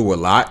got me through a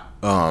lot.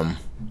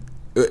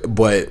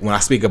 But when I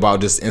speak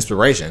about just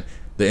inspiration,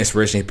 the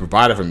inspiration he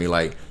provided for me,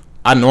 like,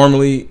 I don't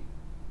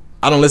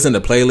listen to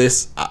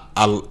playlists.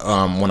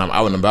 When I'm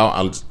out and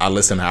about, I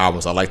listen to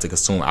albums. I like to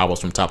consume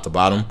albums from top to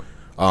bottom.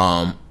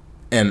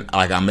 And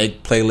like, I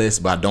make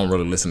playlists, but I don't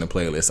really listen to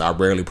playlists. I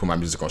rarely put my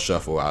music on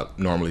shuffle. I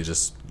normally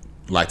just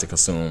like to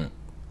consume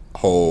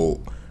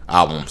whole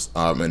albums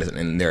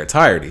in their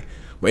entirety.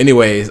 But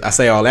anyways, I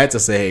say all that to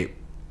say,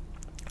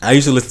 I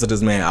used to listen to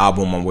this man's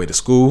album on my way to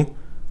school.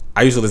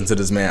 I used to listen to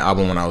this man's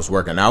album when I was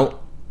working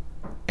out.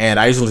 And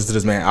I used to listen to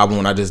this man's album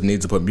when I just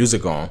needed to put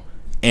music on.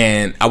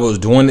 And I was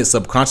doing it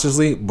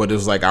subconsciously, but it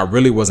was like I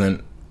really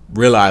wasn't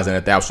realizing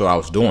that that's what I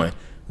was doing.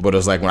 But it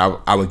was like when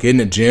I would get in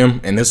the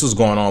gym, and this was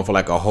going on for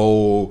like a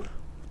whole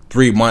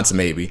 3 months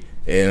maybe,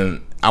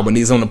 and I would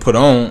need something to put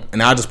on,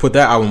 and I'll just put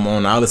that album on,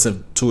 and I'll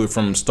listen to it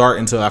from start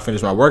until I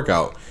finish my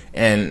workout.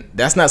 And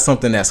that's not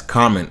something that's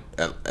common,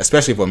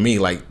 especially for me.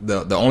 Like,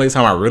 the only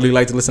time I really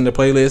like to listen to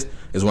playlists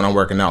is when I'm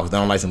working out, because I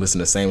don't like to listen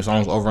to the same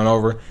songs over and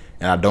over,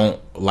 and I don't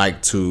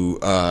like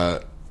to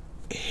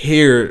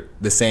hear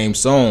the same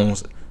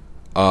songs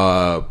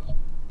not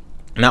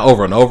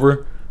over and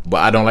over, but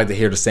I don't like to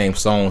hear the same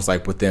songs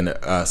like within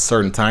a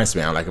certain time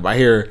span. Like, if I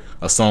hear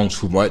a song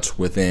too much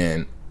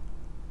within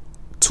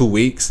 2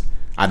 weeks,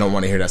 I don't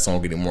want to hear that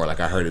song anymore. Like,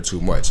 I heard it too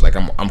much. Like,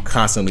 I'm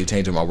constantly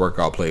changing my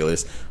workout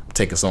playlist,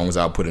 taking songs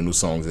out, putting new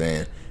songs in,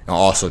 and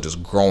also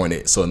just growing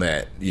it so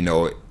that, you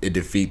know, it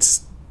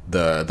defeats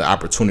the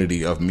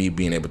opportunity of me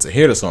being able to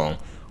hear the song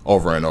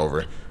over and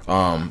over.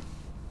 I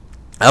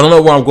don't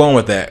know where I'm going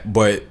with that,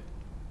 but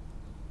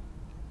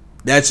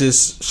that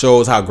just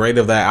shows how great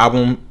of that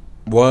album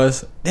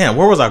was. Damn,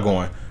 where was I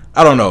going?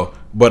 I don't know.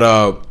 But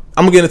I'm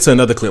gonna get into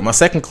another clip. My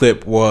second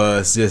clip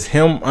was just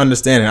him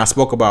understanding. I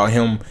spoke about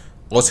him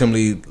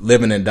ultimately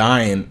living and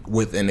dying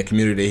within the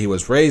community he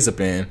was raised up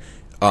in.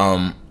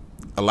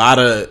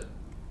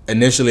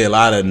 Initially a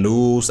lot of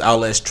news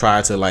outlets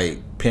tried to like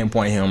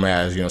pinpoint him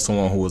as, you know,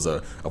 someone who was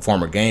a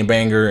former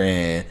gangbanger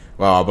and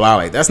blah blah blah.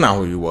 Like, that's not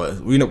who he was.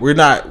 We're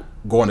not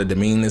going to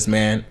demean this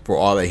man for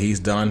all that he's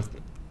done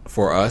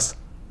for us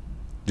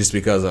just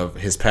because of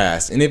his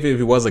past. And if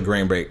he was a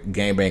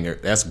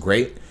gangbanger, that's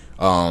great.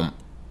 I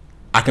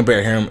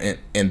compare him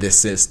in this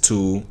sense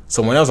to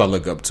someone else I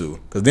look up to,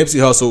 because Nipsey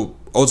Hussle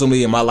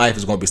ultimately in my life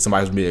is going to be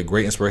somebody who's going to be a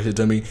great inspiration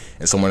to me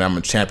and someone I'm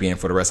a champion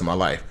for the rest of my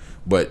life.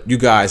 But you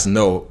guys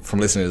know from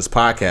listening to this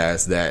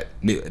podcast that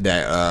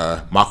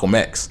Malcolm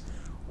X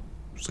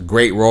is a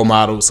great role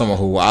model, someone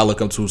who I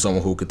look up to,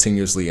 someone who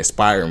continuously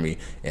inspires me.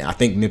 And I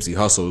think Nipsey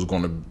Hussle is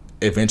going to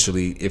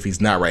eventually, if he's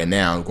not right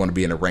now, going to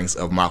be in the ranks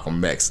of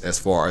Malcolm X as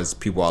far as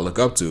people I look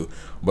up to.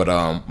 But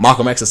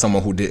Malcolm X is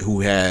someone who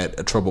had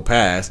a troubled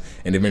past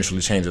and eventually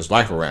changed his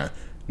life around.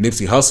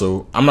 Nipsey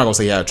Hussle, I'm not gonna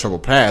say he had a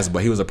troubled past,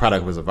 but he was a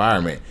product of his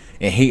environment,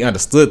 and he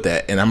understood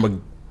that. And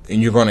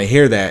and you're gonna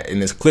hear that in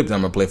this clip that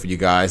I'm gonna play for you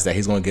guys. That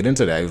he's gonna get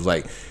into that. He was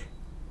like,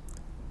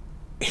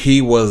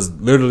 he was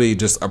literally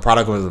just a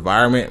product of his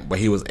environment, but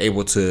he was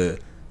able to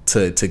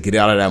get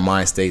out of that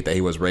mind state that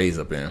he was raised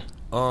up in.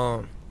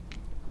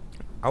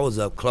 I was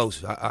up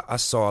close. I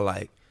saw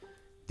like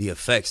the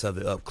effects of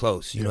it up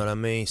close. You know what I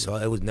mean? So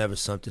it was never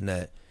something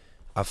that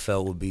I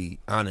felt would be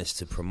honest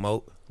to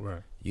promote.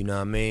 Right. You know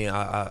what I mean?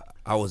 I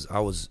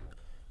was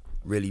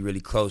really,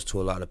 really close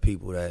to a lot of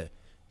people that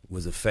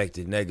was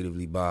affected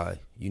negatively by,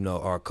 you know,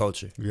 our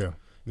culture. Yeah.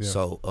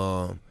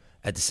 So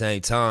at the same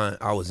time,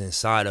 I was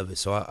inside of it,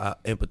 so I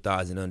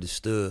empathized and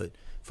understood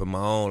from my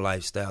own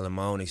lifestyle and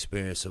my own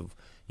experience of,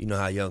 you know,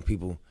 how young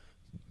people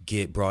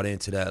get brought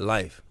into that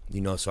life.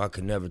 You know, so I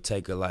could never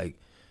take a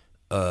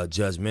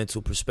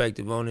judgmental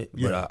perspective on it,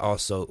 but I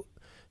also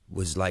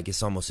was like,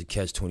 it's almost a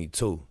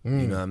catch-22. You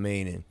know what I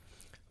mean? And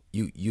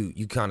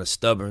you kind of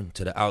stubborn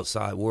to the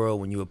outside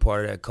world when you're a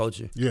part of that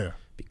culture. Yeah.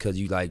 Because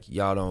you like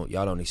y'all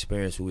don't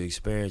experience what we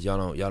experience.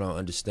 Y'all don't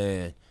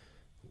understand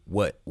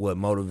what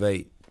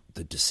motivate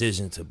the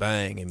decision to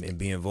bang and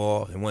be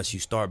involved. And once you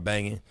start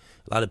banging,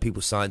 a lot of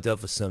people signed up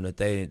for something that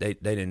they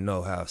didn't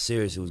know how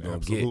serious it was going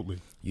to get.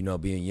 You know,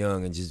 being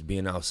young and just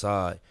being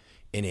outside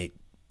and it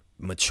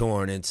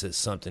maturing into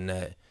something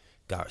that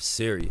got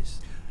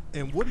serious.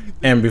 And what do you think?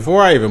 And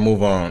before I even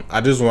move on,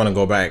 I just want to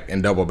go back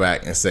and double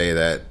back and say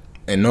that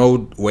in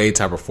no way,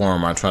 type, or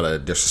form I'm trying to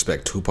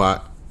disrespect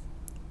Tupac.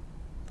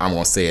 I'm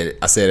going to say it.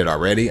 I said it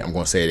already. I'm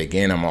going to say it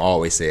again. I'm going to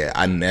always say it.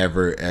 I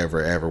never,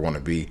 ever, ever want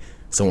to be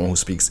someone who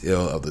speaks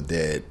ill of the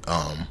dead.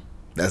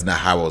 That's not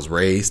how I was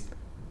raised,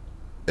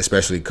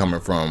 especially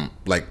coming from,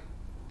 like,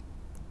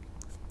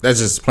 that's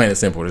just plain and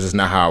simple. That's just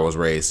not how I was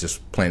raised,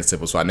 just plain and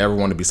simple. So I never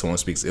want to be someone who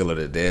speaks ill of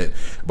the dead,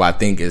 but I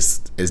think it's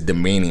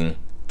demeaning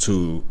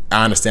to,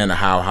 I understand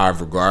how high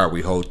of regard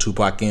we hold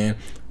Tupac in,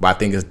 but I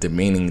think it's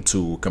demeaning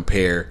to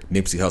compare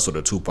Nipsey Hussle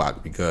to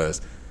Tupac,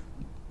 because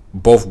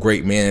both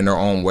great men in their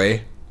own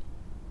way,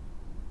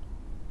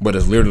 but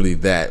it's literally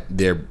that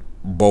they're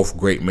both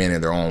great men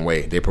in their own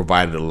way. They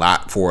provided a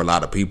lot for a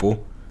lot of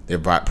people. They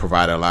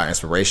provided a lot of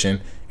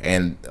inspiration.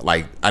 And,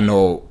 like, I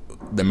know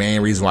the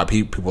main reason why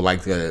people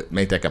like to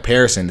make that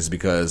comparison is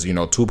because, you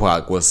know,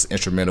 Tupac was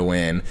instrumental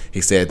in,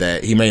 he said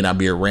that he may not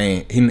be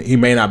around, he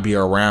may not be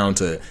around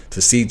to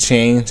see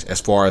change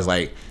as far as,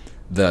 like,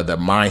 the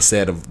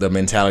mindset of the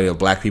mentality of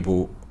black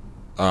people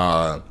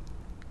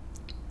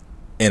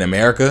in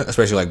America,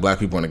 especially like black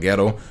people in the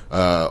ghetto,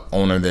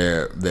 owning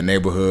their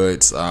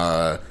neighborhoods,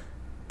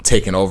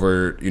 taking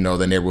over, you know,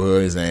 the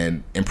neighborhoods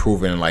and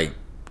improving, like,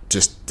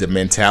 just the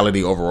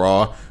mentality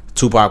overall.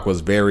 Tupac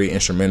was very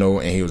instrumental,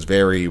 and he was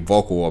very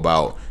vocal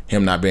about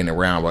him not being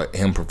around, but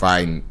him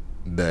providing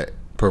that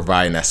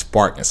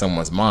spark in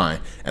someone's mind.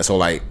 And so,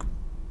 like,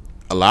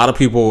 a lot of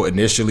people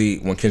initially,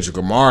 when Kendrick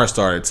Lamar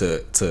started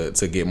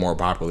to get more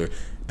popular,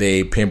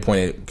 they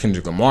pinpointed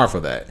Kendrick Lamar for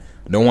that.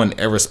 No one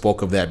ever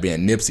spoke of that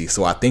being Nipsey.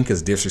 So I think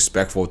it's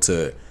disrespectful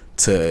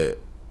to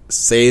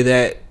say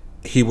that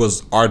he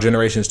was our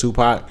generation's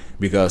Tupac,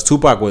 because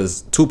Tupac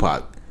was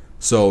Tupac.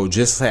 So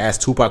just as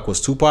Tupac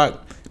was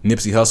Tupac,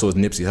 Nipsey Hussle was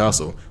Nipsey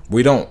Hussle.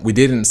 We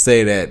didn't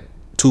say that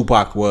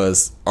Tupac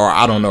was, or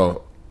I don't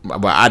know,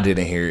 but I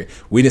didn't hear it.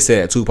 We didn't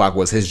say that Tupac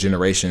was his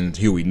generation's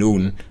Huey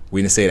Newton.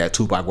 We didn't say that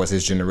Tupac was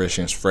his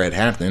generation's Fred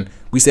Hampton.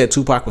 We said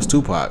Tupac was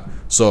Tupac.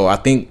 So I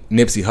think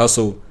Nipsey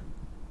Hussle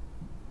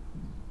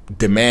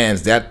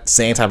demands that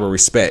same type of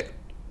respect,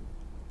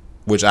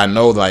 which I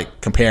know,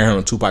 like, comparing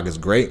him to Tupac is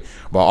great,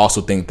 but I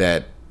also think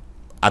that,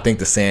 I think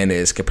the saying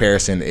is,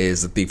 comparison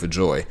is the thief of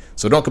joy.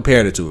 So don't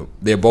compare the two.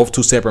 They're both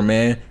two separate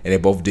men, and they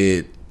both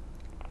did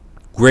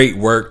great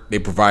work. They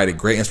provided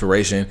great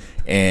inspiration,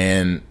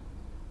 and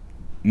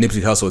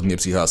Nipsey Hussle is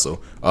Nipsey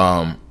Hussle.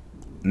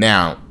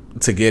 Now,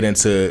 to get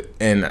into,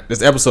 and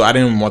this episode, I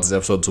didn't even want this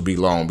episode to be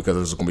long because it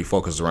was going to be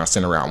focused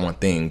centered around one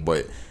thing,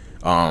 but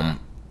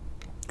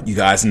you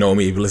guys know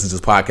me. If you listen to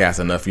this podcast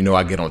enough, you know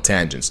I get on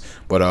tangents.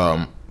 But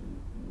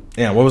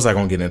what was I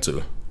going to get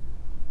into?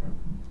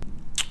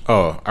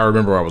 Oh, I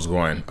remember where I was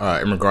going.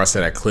 In regards to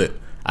that clip,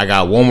 I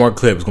got one more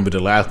clip. It's going to be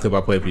the last clip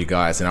I play for you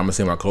guys, and I'm going to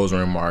say my closing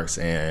remarks,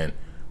 and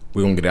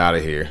we're going to get out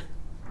of here.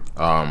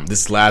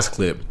 This last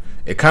clip,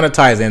 it kind of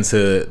ties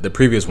into the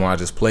previous one I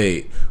just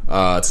played.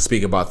 To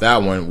speak about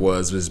that one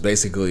was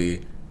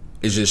basically,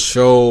 it just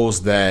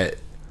shows that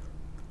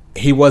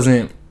he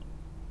wasn't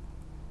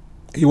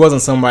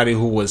somebody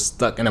who was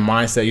stuck in a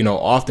mindset. You know,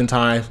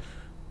 oftentimes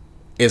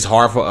it's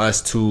hard for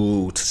us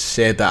to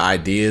shed the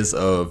ideas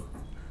of,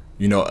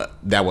 you know,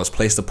 that was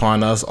placed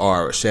upon us,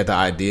 or shed the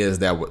ideas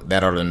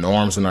that are the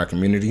norms in our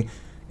community.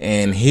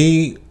 And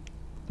Nipsey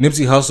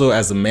Hussle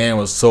as a man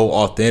was so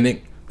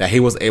authentic that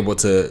he was able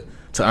to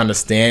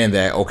understand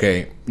that,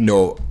 okay, you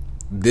know,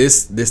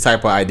 this type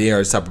of idea or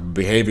this type of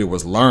behavior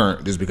was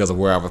learned just because of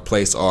where I was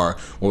placed or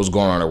what was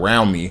going on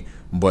around me.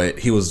 But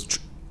he was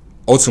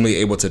ultimately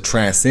able to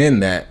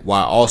transcend that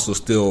while also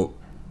still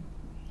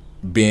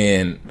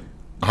being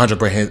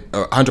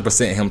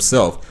 100%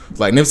 himself.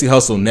 Like, Nipsey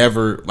Hussle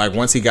never, like,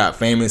 once he got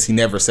famous, he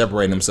never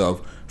separated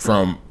himself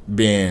from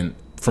being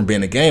a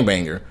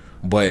gangbanger.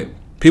 but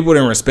people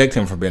didn't respect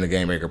him for being a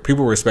game maker.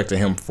 People respected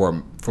him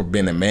for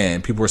being a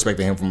man. People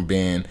respected him from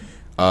being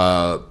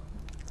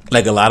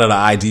like a lot of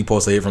the IG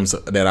posts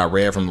that I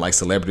read from like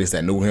celebrities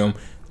that knew him.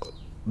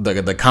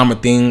 The common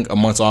thing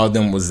amongst all of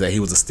them was that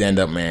he was a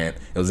stand-up man.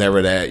 It was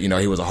never that,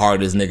 he was the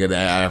hardest nigga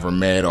that I ever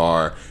met,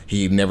 or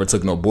he never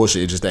took no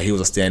bullshit. It's just that he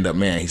was a stand-up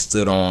man. He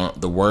stood on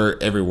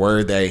every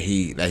word that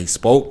he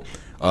spoke,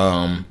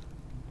 and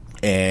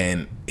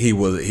he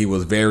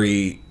was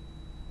very,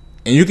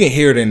 and you can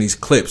hear it in these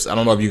clips. I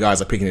don't know if you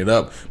guys are picking it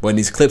up, but in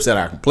these clips that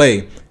I can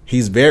play,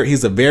 he's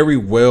a very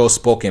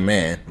well-spoken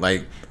man.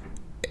 Like,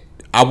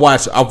 I've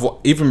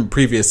even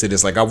previous to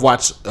this, like I've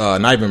watched,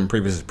 not even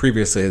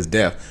previous to his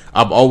death,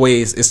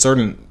 it's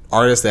certain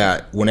artists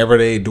that whenever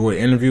they do an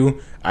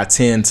interview, I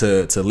tend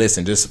to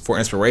listen just for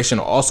inspiration,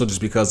 also just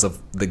because of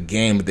the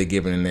game that they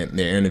give in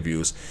their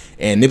interviews.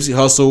 And Nipsey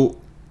Hussle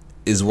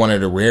is one of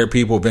the rare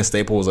people. Vince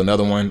Staples is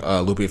another one.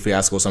 Lupe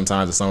Fiasco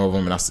sometimes, or some of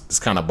them, and it's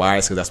kind of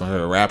biased because that's my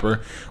favorite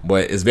rapper.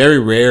 But it's very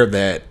rare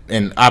that,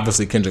 and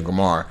obviously Kendrick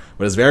Lamar,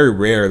 but it's very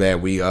rare that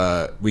we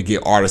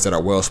get artists that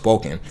are well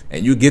spoken,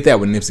 and you get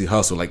that with Nipsey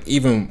Hussle. Like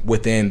even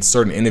within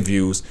certain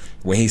interviews,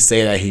 when he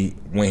say that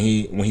when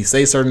he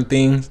say certain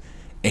things,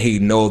 and he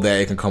know that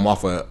it can come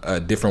off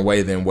a different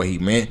way than what he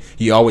meant,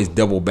 he always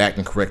double back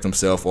and correct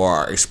himself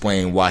or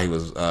explain why he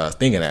was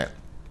thinking that.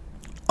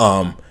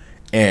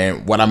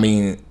 And what I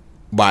mean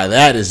by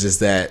that is just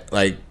that,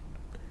 like,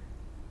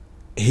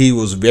 he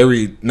was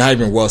very, not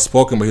even well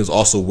spoken, but he was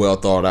also well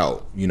thought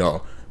out.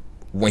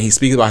 When he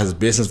speaks about his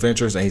business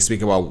ventures and he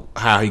speaks about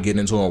how he get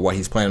into it and what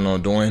he's planning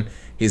on doing,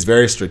 he's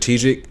very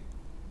strategic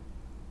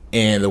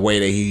in the way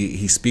that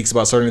he speaks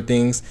about certain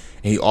things,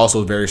 and he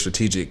also is very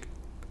strategic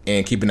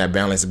in keeping that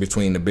balance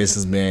between the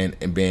businessman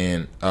and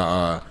being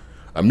a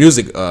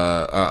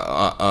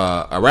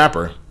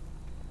rapper.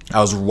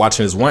 I was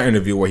watching this one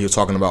interview where he was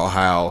talking about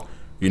how,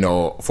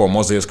 for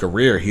most of his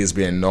career, he's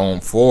been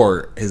known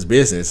for his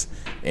business.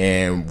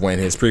 And when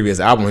his previous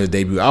album, his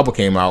debut album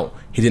came out,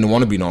 he didn't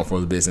want to be known for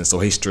his business. So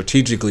he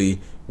strategically,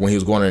 when he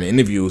was going on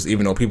interviews,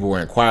 even though people were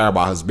inquiring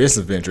about his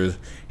business ventures,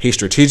 he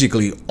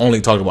strategically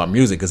only talked about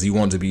music because he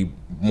wanted to be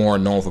more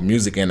known for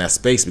music in that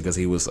space because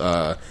he was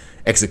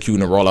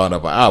executing a rollout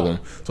of an album.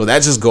 So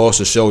that just goes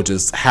to show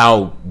just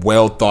how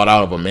well thought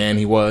out of a man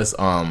he was.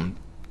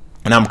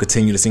 And I'm going to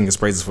continue to sing his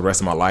praises for the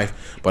rest of my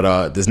life.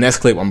 But this next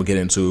clip I'm going to get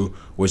into,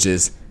 which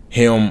is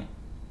him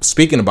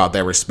speaking about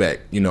that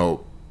respect.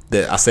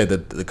 That I said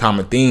that the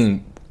common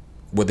theme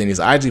within his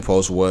IG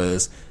posts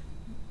was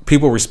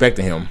people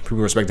respecting him. People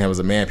respecting him as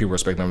a man. People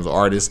respecting him as an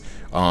artist.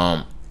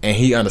 And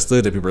he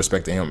understood that people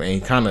respected him. And he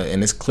kind of, in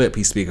this clip,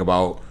 he speak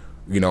about,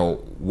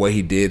 what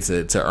he did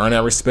to earn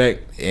that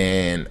respect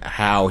and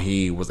how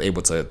he was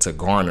able to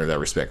garner that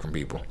respect from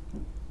people.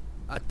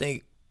 I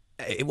think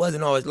it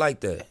wasn't always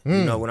like that.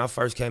 When I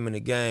first came in the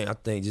game, I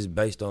think just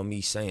based on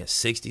me saying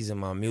 60s in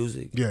my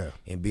music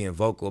and being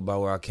vocal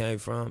about where I came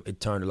from,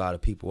 it turned a lot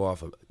of people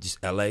off of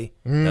just LA.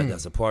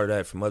 That's a part of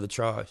that from other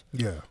tribes.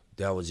 Yeah.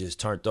 That was just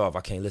turned off.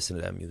 I can't listen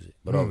to that music.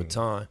 But over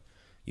time,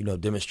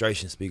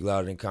 demonstrations speak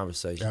louder than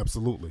conversation.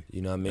 Absolutely.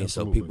 You know what I mean?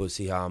 Absolutely. So people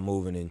see how I'm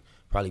moving and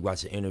probably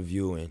watch an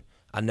interview, and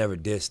I never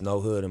dissed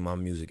no hood in my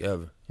music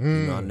ever.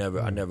 I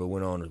never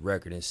went on the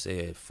record and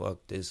said,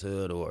 fuck this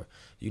hood, or,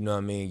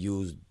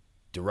 use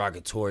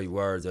derogatory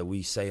words that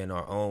we say in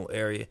our own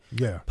area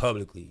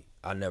publicly.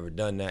 I never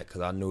done that because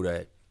I knew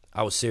that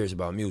I was serious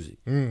about music.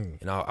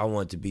 And I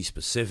wanted to be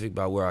specific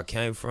about where I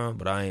came from,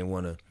 but I ain't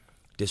want to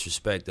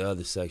disrespect the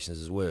other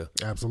sections as well.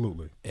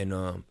 Absolutely.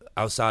 And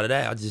outside of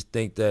that, I just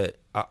think that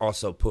I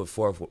also put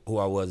forth who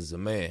I was as a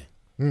man,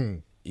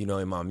 in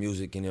my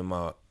music and in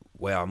my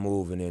way I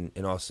move,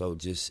 and also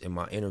just in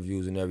my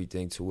interviews and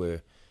everything, to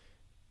where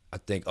I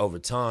think over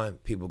time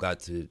people got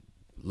to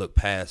look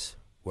past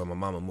where my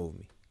mama moved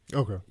me.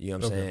 Okay. You know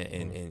what I'm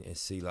saying? And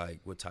see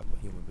like what type of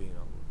human being I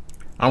was.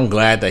 I'm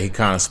glad that he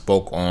kind of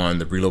spoke on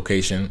the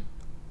relocation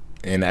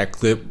in that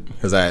clip,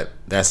 because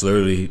that's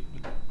literally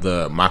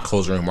my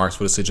closing remarks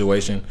for the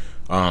situation.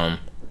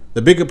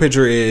 The bigger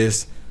picture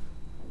is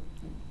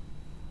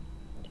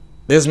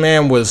this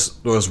man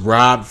was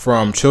robbed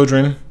from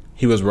children.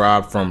 He was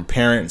robbed from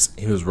parents.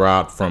 He was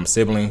robbed from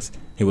siblings.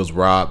 He was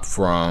robbed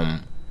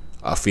from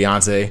a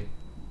fiance.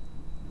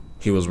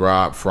 He was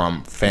robbed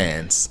from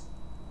fans.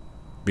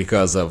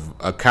 Because of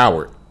a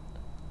coward.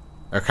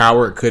 A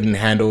coward couldn't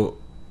handle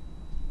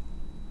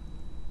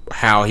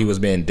how he was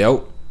being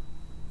dealt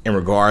in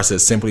regards to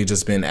simply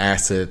just being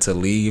asked to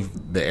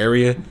leave the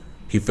area.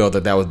 He felt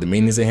that was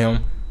demeaning to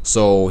him,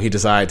 so he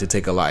decided to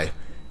take a life.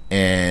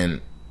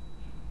 And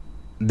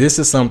this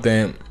is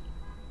something,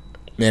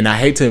 and I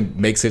hate to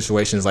make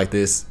situations like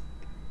this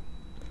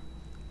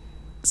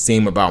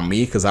seem about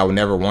me, because I would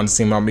never want to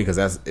seem about me, because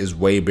that is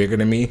way bigger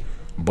than me.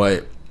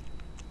 But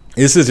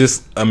this is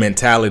just a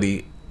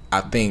mentality,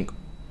 I think,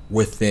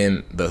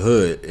 within the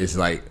hood. Is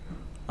like,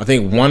 I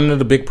think one of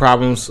the big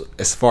problems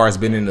as far as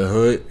being in the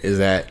hood is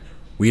that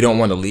we don't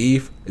want to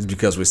leave is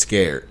because we're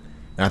scared.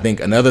 And I think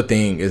another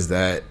thing is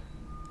that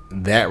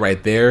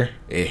right there,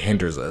 it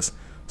hinders us.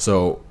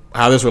 So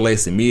how this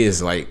relates to me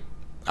is like,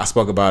 I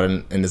spoke about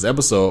in this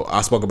episode.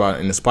 I spoke about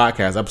in this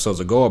podcast episodes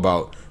ago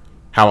about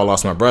how I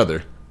lost my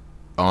brother.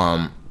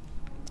 I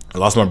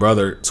lost my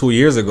brother 2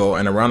 years ago,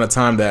 and around the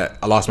time that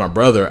I lost my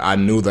brother, I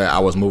knew that I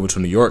was moving to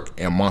New York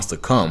in months to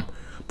come.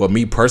 But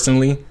me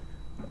personally,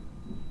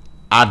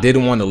 I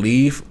didn't want to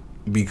leave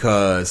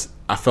because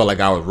I felt like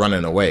I was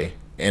running away,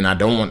 and I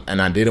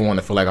didn't want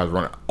to feel like I was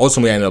running.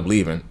 Ultimately, I ended up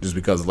leaving just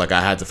because like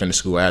I had to finish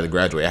school, I had to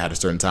graduate, I had a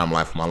certain time in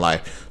life of my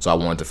life, so I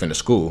wanted to finish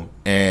school,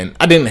 and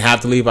I didn't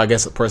have to leave, I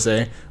guess per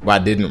se, but I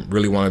didn't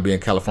really want to be in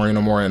California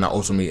no more, and I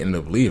ultimately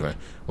ended up leaving.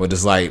 But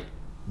just like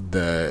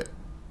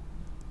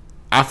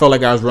I felt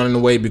like I was running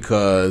away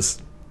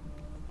because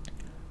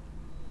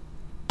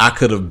I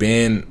could have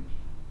been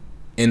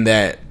in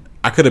that.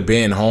 I could have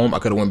been home. I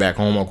could have went back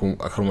home. I could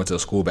have went to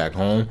school back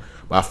home.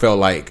 But I felt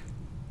like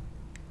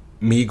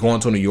me going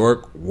to New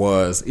York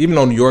was, even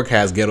though New York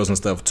has ghettos and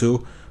stuff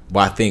too, but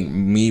I think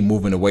me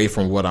moving away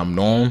from what I'm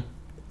known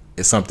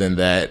is something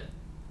that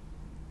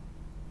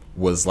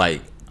was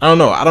like, I don't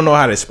know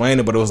how to explain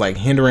it, but it was like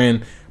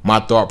hindering my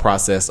thought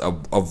process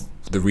of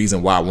the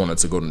reason why I wanted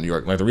to go to New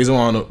York. Like the reason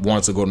why I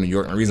wanted to go to New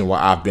York and the reason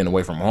why I've been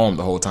away from home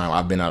the whole time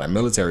I've been out of the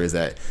military is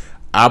that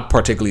I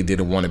particularly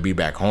didn't want to be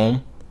back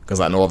home because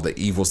I know of the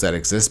evils that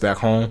exist back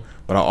home.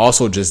 But I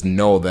also just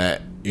know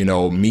that, you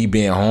know, me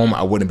being home,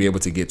 I wouldn't be able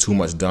to get too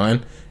much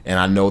done. And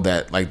I know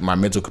that like my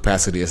mental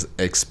capacity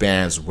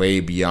expands way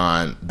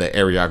beyond the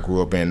area I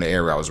grew up in, the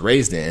area I was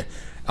raised in.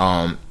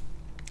 And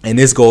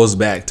this goes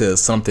back to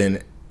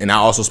something, and I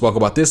also spoke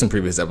about this in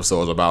previous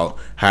episodes about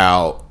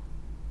how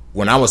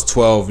when I was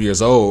 11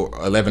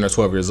 or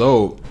 12 years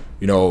old,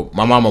 you know,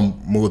 my mama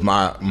moved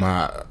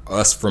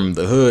us from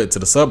the hood to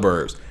the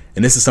suburbs.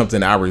 And this is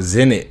something I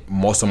resented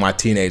most of my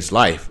teenage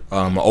life.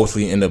 I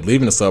ultimately ended up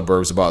leaving the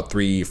suburbs about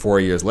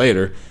 3-4 years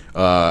later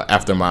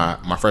after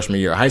my freshman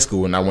year of high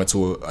school, and I went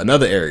to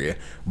another area.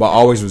 But I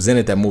always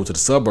resented that move to the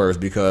suburbs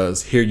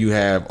because here you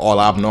have all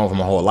I've known for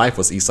my whole life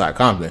was Eastside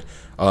Compton.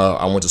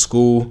 I went to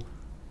school.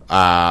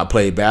 I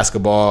played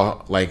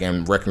basketball, like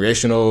in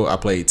recreational. I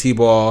played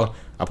t-ball.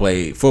 I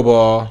played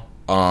football.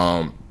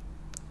 And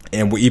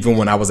even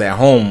when I was at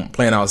home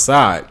playing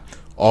outside,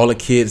 all the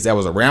kids that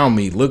was around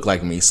me looked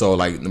like me. So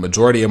like the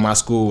majority of my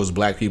school was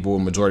black people,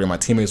 majority of my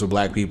teammates were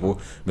black people,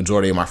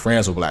 majority of my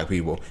friends were black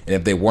people. And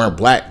if they weren't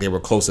black, they were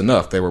close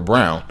enough. They were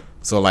brown.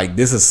 So like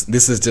this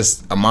is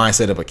just a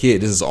mindset of a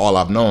kid. This is all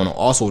I've known.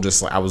 Also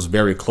just like I was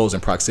very close in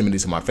proximity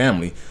to my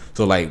family.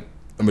 So like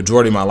the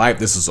majority of my life,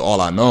 this is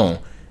all I known.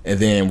 And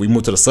then we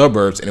moved to the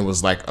suburbs and it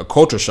was like a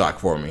culture shock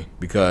for me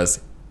because,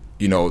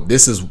 you know,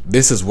 this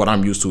is what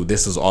I'm used to.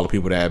 This is all the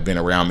people that have been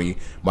around me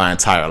my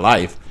entire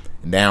life.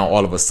 Now,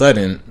 all of a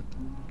sudden,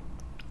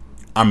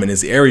 I'm in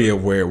this area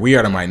where we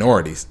are the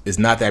minorities. It's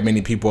not that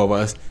many people of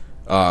us.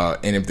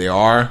 And if there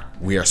are,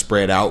 we are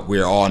spread out.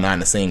 We're all not in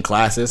the same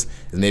classes.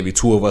 There's maybe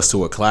 2 of us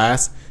to a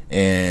class.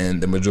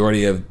 And the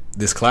majority of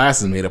this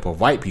class is made up of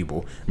white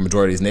people. The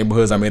majority of these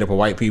neighborhoods are made up of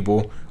white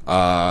people.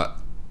 The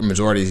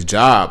majority of these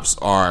jobs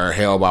are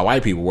held by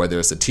white people, whether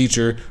it's a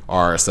teacher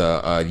or it's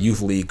a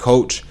youth league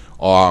coach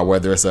or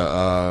whether it's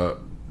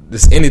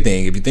just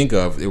anything. If you think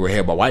of it, were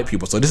held by white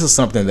people. So this is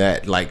something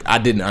that like I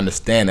didn't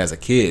understand as a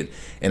kid,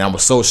 and I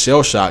was so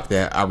shell shocked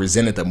that I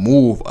resented the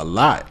move a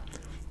lot.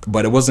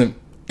 But it wasn't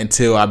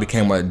until I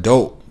became an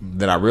adult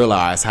that I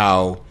realized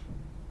how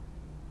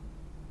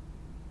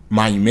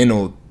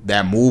monumental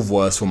that move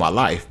was for my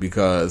life,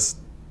 because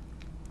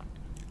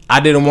I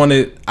didn't want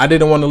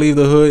to leave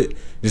the hood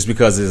just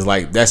because it's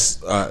like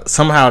that's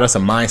somehow that's a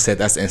mindset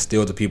that's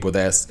instilled to people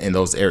that's in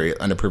those areas,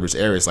 underprivileged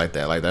areas like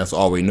that. Like that's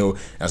all we knew,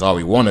 that's all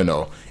we want to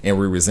know, and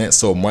we resent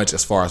so much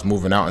as far as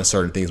moving out and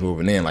certain things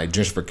moving in. Like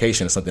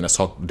gentrification is something that's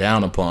talked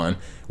down upon,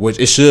 which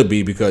it should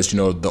be, because you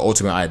know the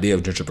ultimate idea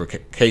of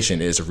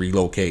gentrification is to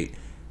relocate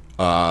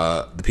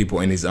the people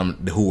in these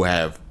who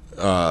have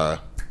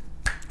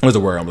what's the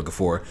word I'm looking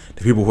for?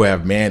 The people who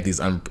have manned these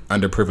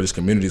underprivileged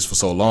communities for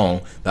so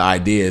long. The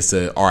idea is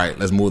to, all right,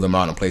 let's move them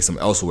out and place them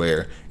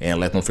elsewhere and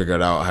let them figure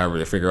it out. However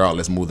they figure out,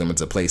 let's move them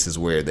into places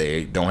where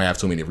they don't have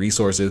too many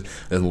resources.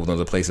 Let's move them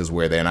to places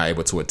where they're not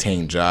able to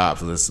attain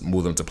jobs. Let's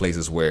move them to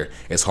places where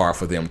it's hard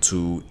for them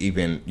to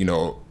even, you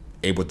know,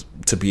 able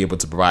to be able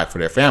to provide for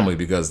their family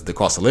because the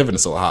cost of living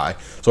is so high.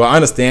 So I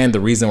understand the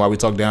reason why we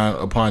talk down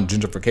upon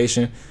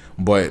gentrification,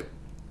 but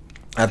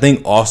I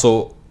think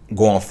also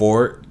going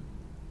forward,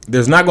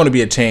 there's not going to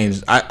be a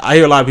change. I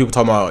hear a lot of people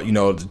talking about, you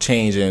know, the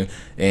change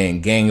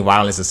in gang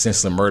violence and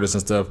senseless murders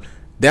and stuff.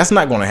 That's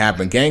not going to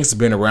happen. Gangs have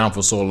been around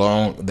for so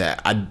long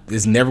that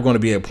there's never going to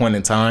be a point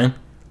in time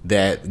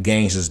that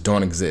gangs just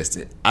don't exist.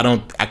 I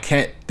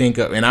can't think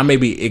of, and I may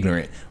be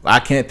ignorant, but I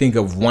can't think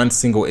of one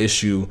single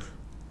issue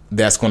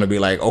that's going to be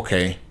like,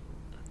 okay,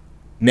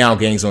 now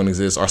gangs don't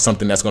exist, or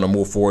something that's going to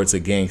move forward to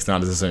gangs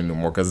not existing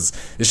anymore, because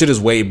this shit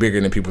is way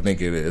bigger than people think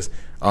it is.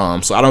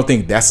 So I don't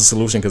think that's the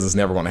solution, because it's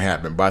never going to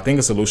happen. But I think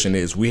the solution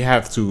is we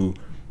have to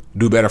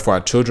do better for our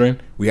children.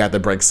 We have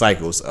to break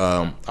cycles.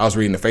 I was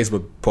reading a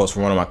Facebook post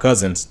from one of my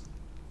cousins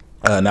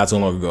not too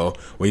long ago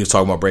where he was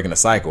talking about breaking a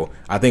cycle.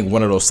 I think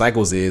one of those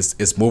cycles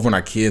is moving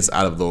our kids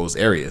out of those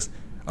areas.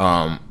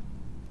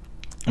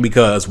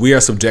 because we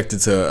are subjected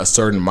to a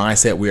certain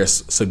mindset. We are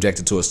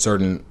subjected to a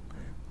certain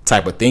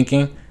type of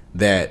thinking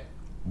that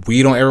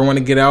we don't ever want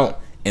to get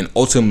out, and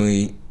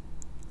ultimately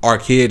our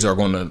kids are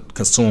going to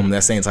consume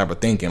that same type of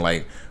thinking.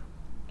 Like,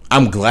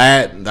 I'm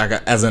glad, like,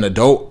 as an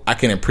adult, I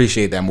can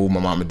appreciate that move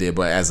my mama did,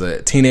 but as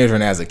a teenager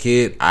and as a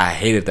kid, I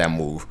hated that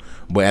move.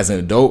 But as an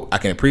adult, I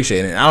can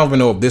appreciate it. And I don't even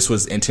know if this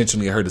was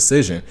intentionally her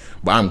decision,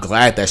 but I'm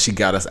glad that she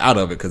got us out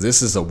of it, because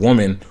this is a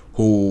woman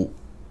who,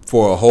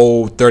 for a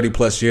whole 30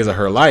 plus years of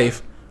her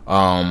life,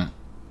 not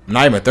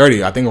even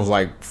 30, I think it was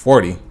like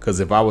 40, because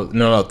if I was,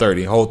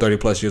 30, whole 30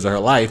 plus years of her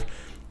life,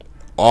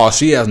 all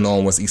she has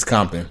known was East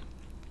Compton.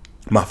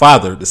 My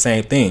father, the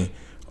same thing.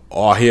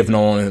 All he have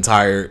known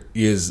entire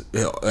lives.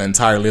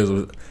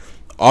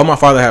 All my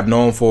father have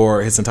known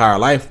for his entire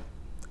life,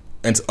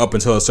 and up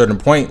until a certain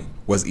point,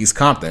 was East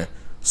Compton.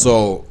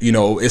 So,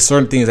 it's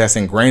certain things that's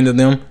ingrained in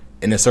them,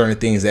 and there's certain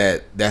things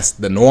that's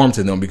the norm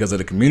to them because of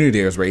the community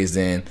they was raised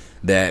in.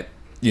 That,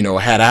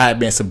 had I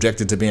been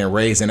subjected to being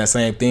raised in that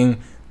same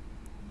thing,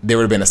 there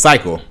would have been a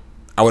cycle.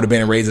 I would have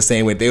been raised the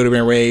same way they would have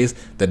been raised.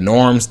 The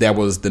norms that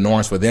was the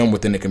norms for them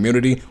within the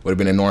community would have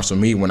been the norms for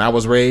me when I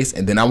was raised.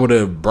 And then I would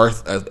have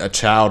birthed a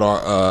child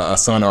or a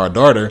son or a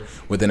daughter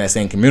within that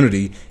same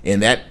community.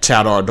 And that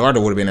child or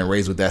daughter would have been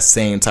raised with that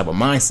same type of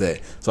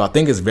mindset. So I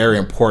think it's very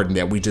important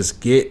that we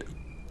just get,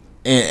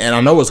 and I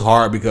know it's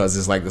hard because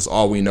it's like, that's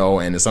all we know.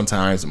 And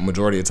sometimes,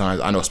 majority of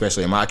times, I know,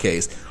 especially in my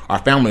case, our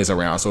family is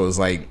around. So it's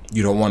like,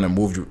 you don't want to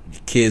move your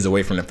kids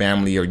away from the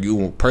family, or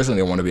you personally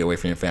don't want to be away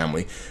from your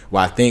family.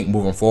 Well, I think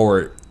moving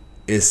forward,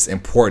 it's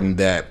important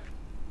that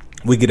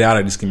we get out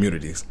of these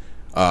communities.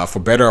 For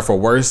better or for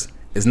worse,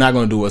 it's not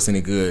going to do us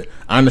any good.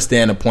 I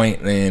understand the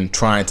point in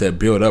trying to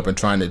build up and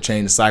trying to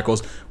change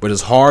cycles, but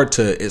it's hard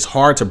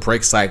to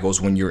break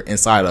cycles when you're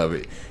inside of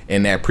it.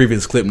 In that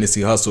previous clip,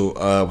 Nipsey Hussle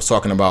was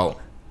talking about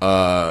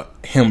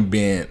him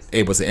being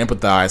able to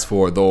empathize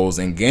for those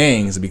in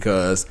gangs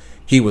because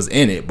he was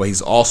in it, but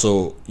he's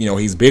also,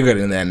 he's bigger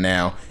than that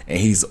now, and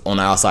he's on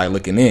the outside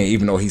looking in.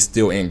 Even though he's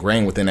still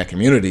ingrained within that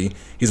community,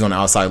 he's on the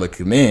outside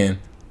looking in,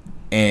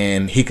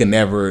 and he can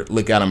never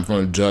look at him from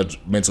a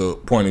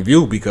judgmental point of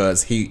view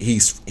because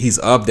he's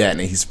of that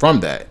and he's from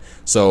that.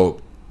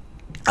 So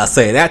I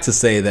say that to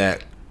say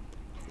that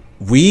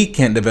we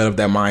can't develop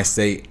that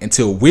mindset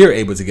until we're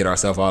able to get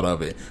ourselves out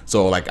of it.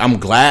 So, like, I'm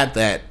glad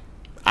that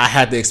I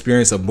had the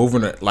experience of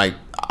moving. Like,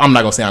 I'm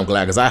not gonna say I'm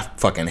glad, because I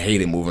fucking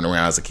hated moving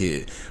around as a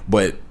kid.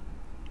 But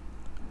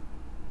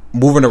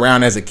moving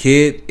around as a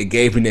kid, it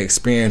gave me the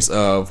experience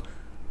of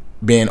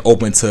being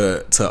open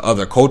to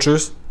other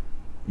cultures.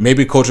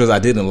 Maybe cultures I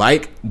didn't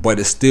like, but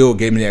it still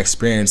gave me the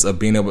experience of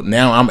being able.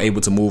 Now I'm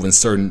able to move in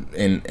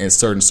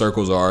certain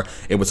circles, or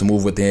able to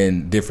move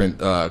within different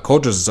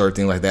cultures and certain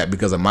things like that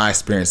because of my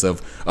experience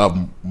of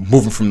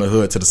moving from the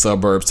hood to the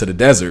suburbs to the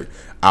desert.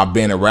 I've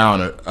been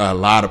around a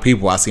lot of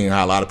people. I've seen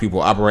how a lot of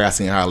people operate. I've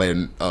seen how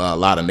a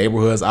lot of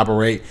neighborhoods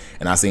operate,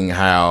 and I've seen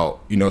how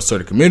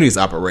certain communities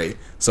operate.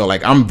 So,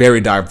 like, I'm very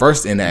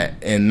diverse in that,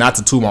 and not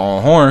to toot my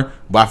own horn,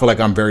 but I feel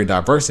like I'm very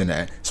diverse in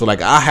that. So,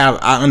 like,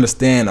 I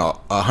understand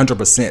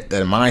 100%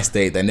 that mind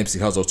state that Nipsey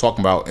Hussle was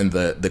talking about in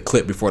the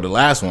clip before the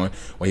last one,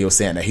 where he was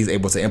saying that he's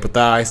able to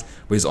empathize,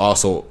 but he's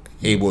also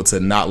able to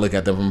not look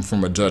at them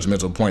from a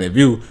judgmental point of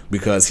view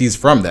because he's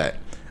from that.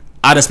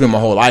 I just spent my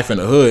whole life in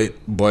the hood,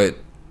 but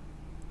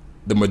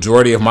the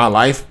majority of my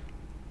life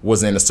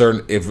was in a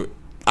certain. If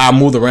I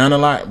moved around a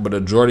lot, but the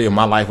majority of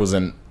my life was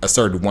in a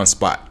certain one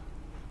spot.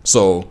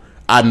 So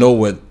I know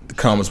what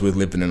comes with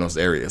living in those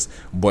areas.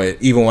 But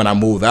even when I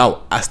moved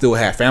out, I still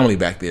had family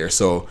back there.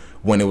 So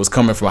when it was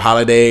coming for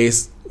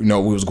holidays, we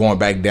was going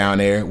back down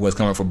there. When it was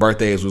coming for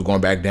birthdays, we was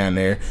going back down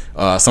there.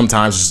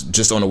 Sometimes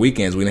just on the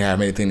weekends, we didn't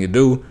have anything to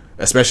do.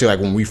 Especially like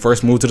when we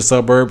first moved to the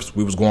suburbs,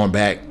 we was going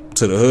back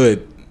to the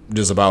hood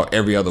just about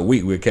every other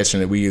week. We were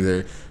catching it. We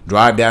either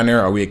drive down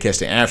there or we would catch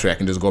the Amtrak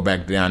and just go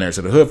back down there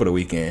to the hood for the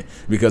weekend,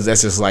 because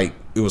that's just like,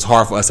 it was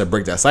hard for us to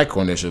break that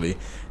cycle initially.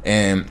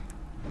 And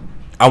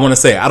I want to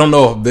say, I don't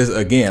know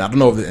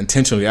if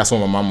intentionally that's what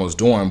my mama was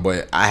doing,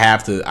 but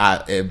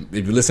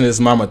if you listen to this,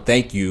 mama,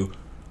 thank you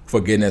for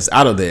getting us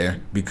out of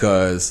there,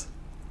 because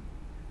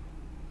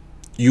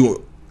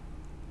you,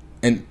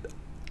 and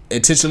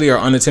intentionally or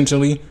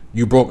unintentionally,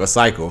 you broke a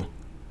cycle.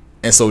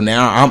 And so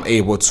now I'm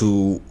able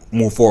to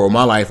move forward with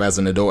my life as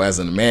an adult, as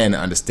a man,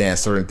 and understand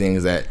certain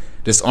things that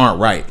just aren't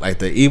right. Like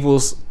the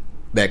evils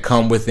that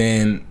come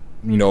within,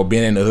 being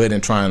in the hood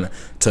and trying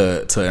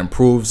to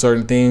improve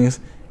certain things,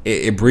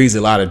 it breeds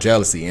a lot of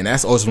jealousy. And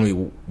that's ultimately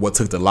what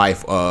took the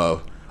life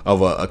of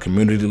a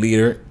community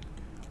leader,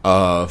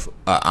 of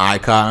an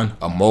icon,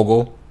 a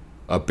mogul,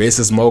 a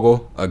business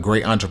mogul, a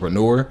great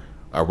entrepreneur,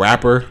 a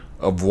rapper,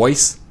 a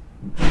voice.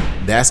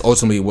 That's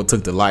ultimately what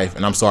took the life.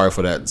 And I'm sorry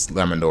for that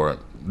slamming door.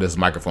 This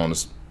microphone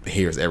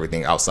hears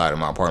everything outside of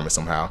my apartment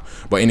somehow.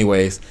 But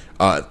anyways,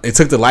 it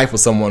took the life of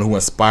someone who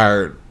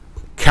inspired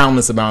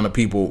countless amount of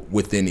people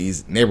within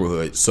these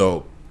neighborhoods.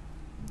 So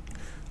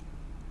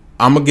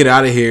I'm going to get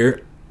out of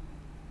here.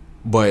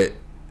 But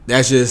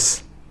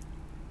it's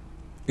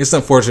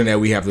unfortunate that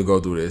we have to go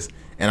through this.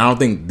 And I don't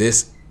think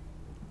this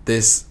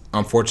this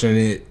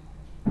unfortunate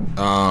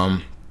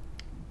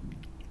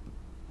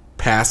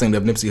passing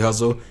of Nipsey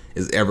Hussle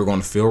is ever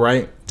going to feel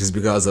right, just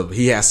because of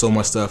he has so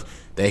much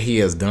stuff that he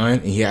has done,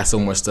 and he has so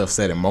much stuff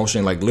set in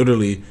motion. Like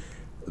literally,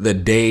 the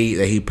day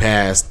that he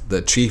passed,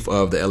 the chief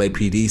of the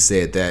LAPD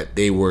said that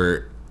they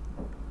were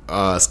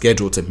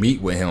scheduled to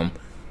meet with him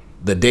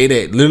the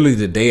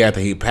day after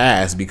he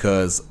passed,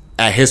 because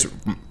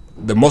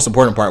the most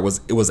important part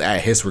was it was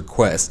at his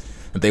request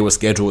that they were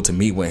scheduled to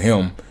meet with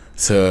him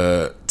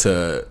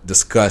to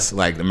discuss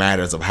like the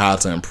matters of how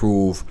to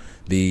improve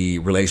the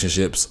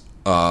relationships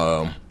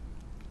of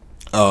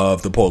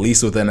the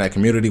police within that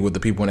community, with the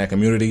people in that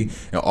community,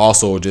 and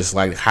also just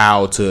like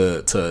how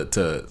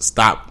to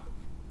stop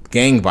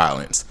gang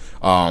violence.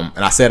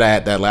 And I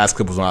said that last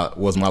clip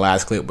was my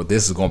last clip, but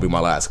this is going to be my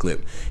last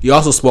clip. He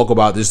also spoke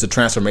about just the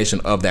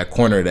transformation of that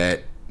corner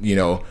that, you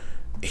know,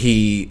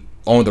 he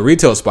owned the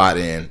retail spot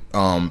in,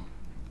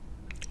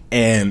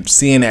 and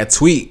seeing that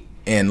tweet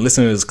and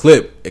listening to this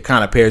clip, it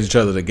kind of pairs each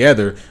other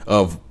together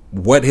of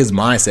what his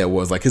mindset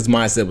was. Like his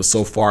mindset was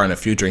so far in the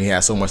future, and he had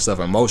so much stuff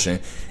in motion,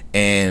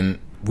 and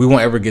we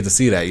won't ever get to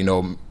see that. You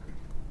know,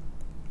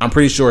 I'm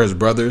pretty sure his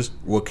brothers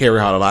will carry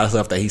out a lot of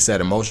stuff that he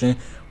set in motion,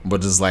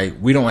 but just like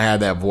we don't have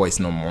that voice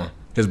no more.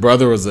 His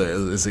brother is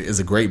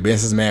a great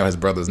businessman. His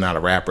brother's not a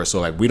rapper, so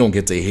like we don't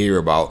get to hear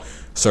about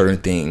certain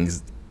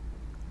things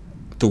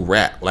through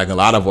rap. Like a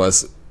lot of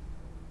us,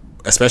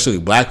 especially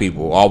black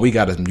people, all we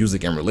got is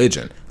music and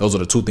religion. Those are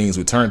the two things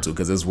we turn to,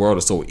 because this world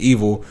is so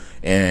evil,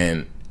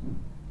 and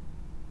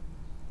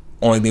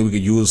only thing we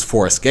could use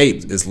for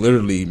escape is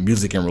literally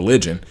music and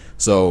religion.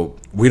 So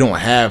we don't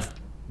have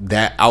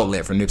that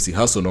outlet for Nipsey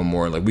Hussle no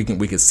more. Like we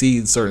can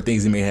see certain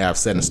things he may have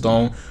set in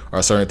stone,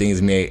 or certain things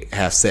he may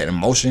have set in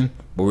motion,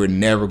 but we're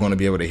never going to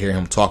be able to hear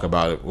him talk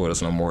about it with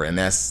us no more, and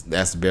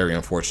that's very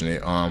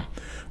unfortunate.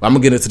 I'm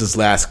gonna get into this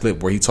last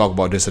clip where he talked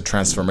about just a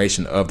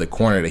transformation of the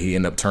corner that he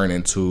ended up turning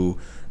into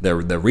the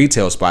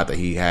retail spot that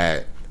he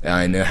had,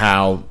 and then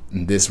how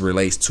this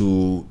relates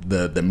to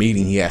the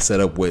meeting he had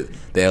set up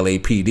with the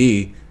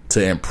LAPD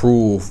to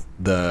improve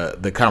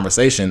the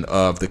conversation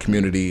of the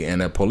community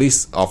and the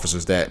police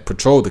officers that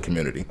patrol the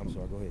community. I'm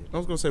sorry, go ahead. I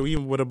was gonna say,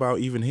 what about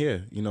even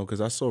here? You know,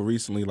 because I saw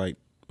recently, like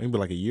maybe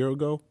like a year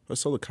ago or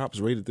so, the cops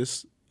raided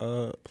this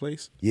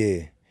place.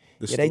 Yeah.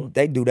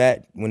 They do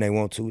that when they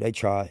want to. They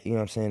try, you know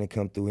what I'm saying, to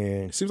come through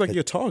here. It seems like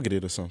you're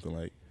targeted or something.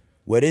 Like,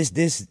 well,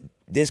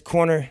 this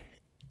corner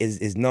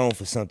is known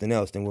for something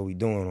else than what we're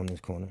doing on this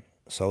corner.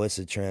 So it's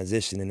a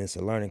transition, and it's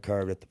a learning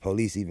curve that the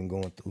police even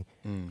going through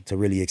to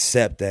really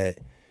accept that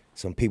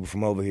some people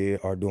from over here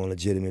are doing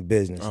legitimate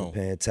business and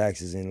paying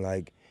taxes and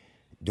like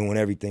doing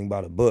everything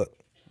by the book.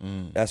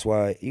 That's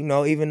why, you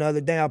know, even the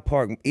other day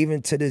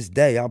even to this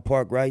day, I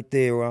park right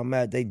there where I'm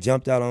at. They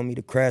jumped out on me,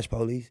 the crash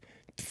police,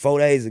 4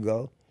 days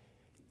ago,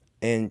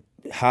 and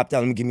hopped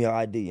out, let me give me your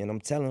ID. And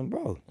I'm telling them,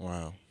 bro,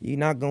 wow, you're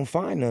not going to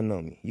find nothing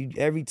on me.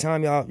 Every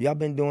time y'all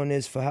been doing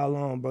this for how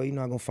long, bro, you're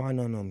not going to find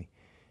nothing on me.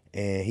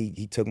 And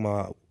he took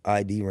my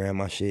ID, ran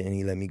my shit, and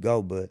he let me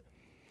go. But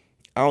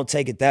I don't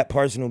take it that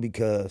personal,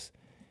 because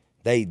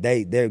they're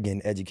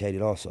getting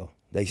educated also.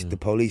 The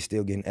police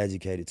still getting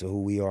educated to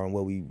who we are and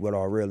what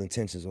our real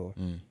intentions are.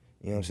 You know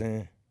what I'm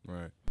saying?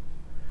 Right.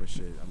 But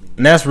shit,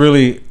 and that's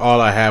really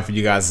all I have for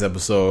you guys this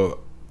episode.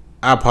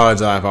 I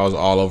apologize if I was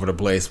all over the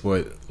place,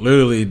 but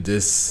literally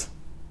this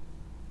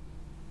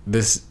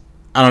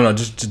I don't know,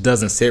 just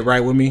doesn't sit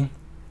right with me.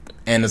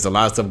 And there's a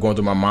lot of stuff going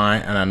through my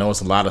mind, and I know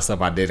it's a lot of stuff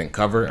I didn't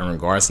cover in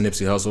regards to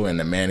Nipsey Hussle and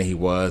the man that he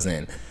was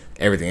and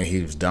everything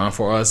he was done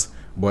for us.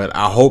 But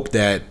I hope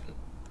that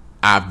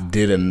I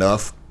did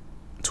enough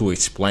to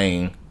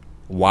explain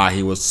why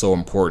he was so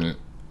important,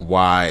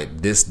 why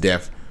this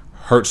death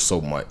hurts so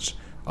much.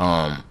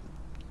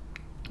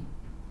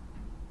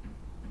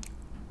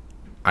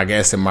 I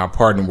guess in my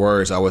parting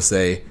words, I would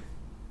say,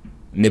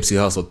 Nipsey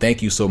Hussle,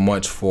 thank you so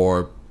much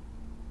for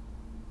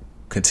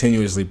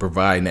continuously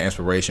providing the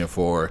inspiration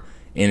for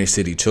inner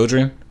city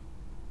children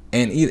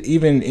and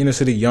even inner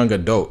city young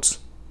adults.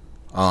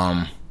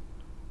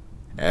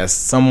 As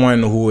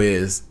someone who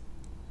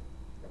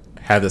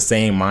had the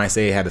same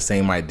mindset, had the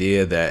same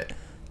idea that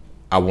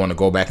I want to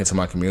go back into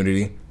my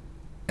community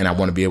and I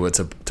want to be able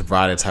to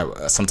provide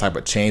some type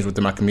of change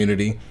within my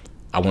community.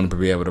 I want to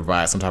be able to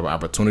provide some type of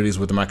opportunities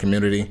within my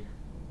community.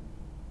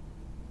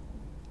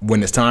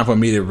 When it's time for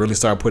me to really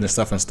start putting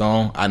stuff in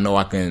stone, I know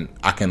I can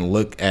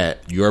look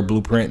at your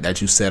blueprint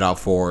that you set out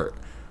for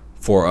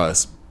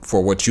us,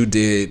 for what you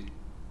did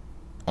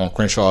on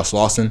Crenshaw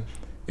Slauson.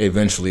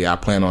 Eventually, I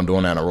plan on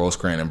doing that on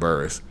Rosecrans and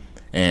Burris.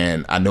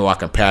 And I know I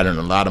can pattern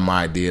a lot of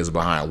my ideas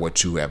behind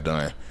what you have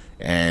done.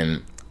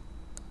 And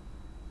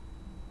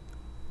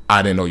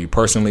I didn't know you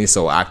personally,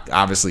 so I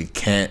obviously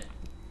couldn't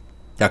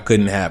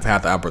have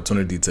had the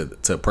opportunity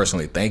to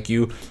personally thank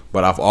you,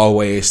 but I've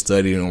always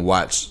studied and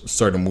watched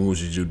certain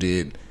moves that you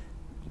did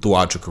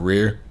throughout your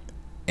career,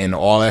 and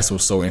all that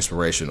was so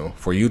inspirational.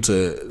 For you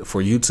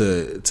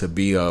to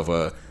be of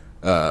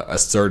a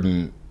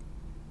certain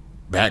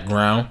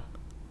background,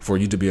 for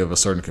you to be of a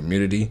certain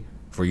community,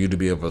 for you to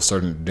be of a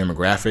certain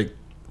demographic,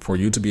 for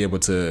you to be able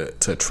to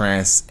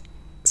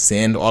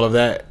transcend all of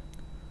that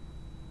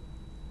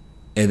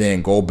and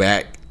then go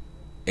back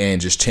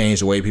and just change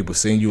the way people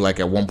see you. Like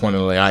at one point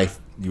in their life,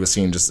 you were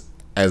seen just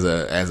as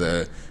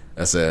a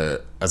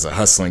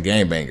hustling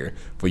gangbanger.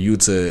 For you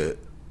to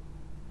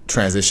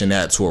transition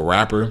that to a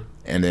rapper,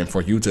 and then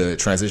for you to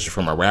transition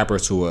from a rapper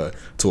to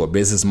a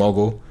business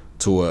mogul,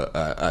 to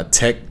a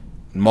tech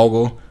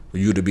mogul, for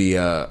you to be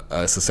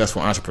a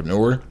successful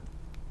entrepreneur,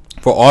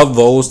 for all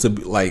those to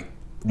be like,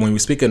 when I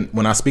speak of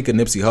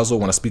Nipsey Hussle,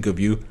 when I speak of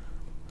you,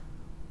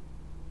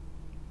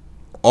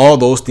 all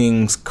those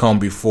things come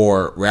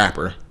before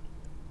rapper.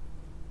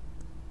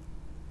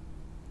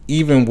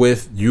 Even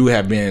with you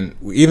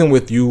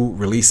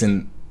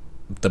releasing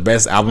the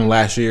best album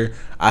last year,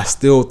 I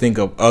still think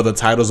of other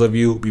titles of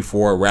you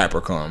before rapper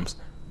comes.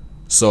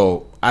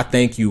 So I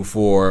thank you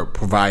for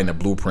providing a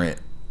blueprint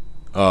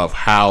of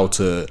how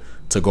to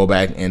go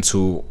back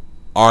into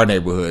our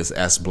neighborhoods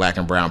as black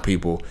and brown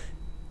people,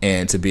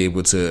 and to be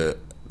able to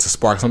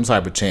spark some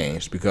type of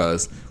change,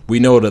 because we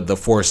know that the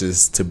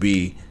forces to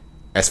be,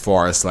 as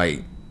far as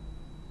like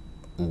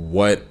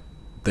what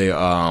is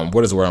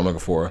the word I'm looking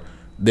for?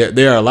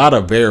 There are a lot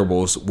of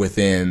variables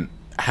within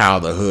how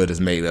the hood is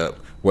made up,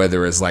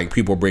 whether it's like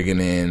people bringing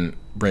in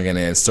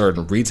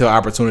certain retail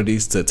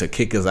opportunities to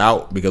kick us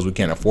out because we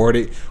can't afford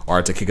it,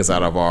 or to kick us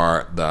out of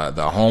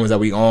the homes that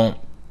we own.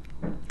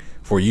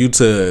 For you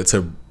to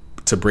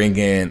bring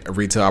in a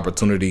retail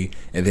opportunity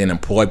and then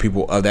employ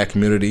people of that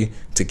community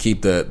to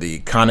keep the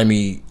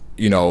economy,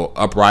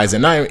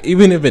 uprising. Not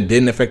even if it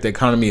didn't affect the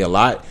economy a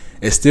lot,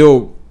 it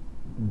still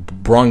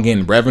brung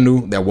in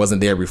revenue that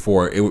wasn't there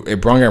before.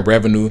 It brung in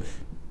revenue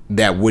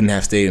that wouldn't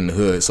have stayed in the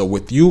hood. So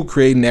with you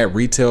creating that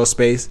retail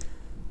space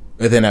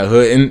within that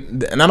hood,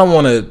 and I don't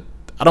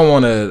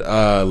want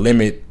to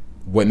limit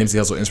what Nipsey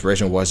Hussle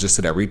inspiration was just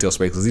to that retail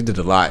space, because he did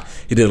a lot.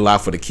 He did a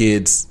lot for the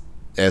kids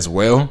as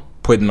well,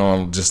 putting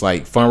on just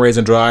like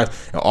fundraising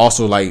drives, and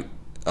also like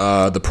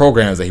the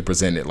programs that he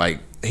presented. Like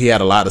he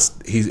had a lot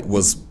of, he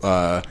was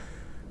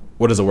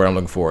what is the word I'm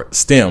looking for?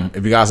 STEM.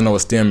 If you guys know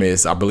what STEM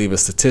is, I believe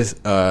it's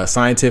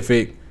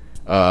scientific.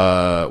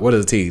 What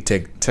is the T?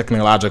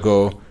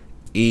 Technological.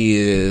 E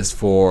is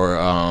for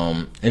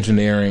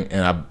engineering,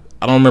 and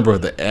I don't remember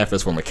if the F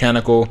is for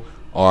mechanical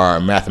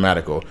or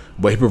mathematical.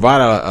 But he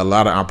provided a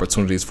lot of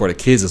opportunities for the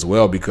kids as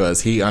well,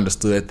 because he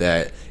understood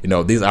that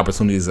these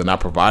opportunities are not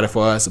provided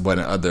for us, but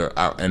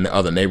in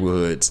other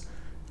neighborhoods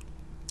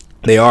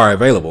they are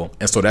available.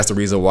 And so that's the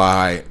reason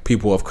why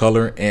people of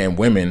color and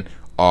women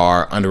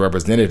are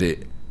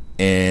underrepresented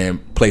in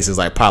places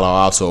like Palo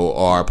Alto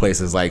or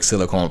places like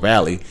Silicon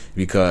Valley,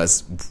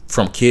 because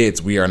from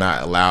kids we are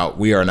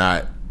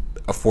not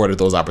afforded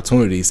those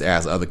opportunities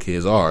as other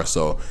kids are.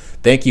 So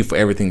thank you for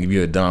everything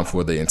you have done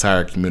for the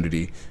entire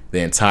community, the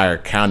entire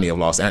county of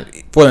Los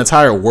Angeles, for the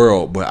entire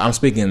world. But I'm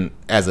speaking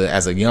as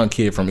a young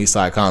kid from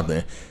Eastside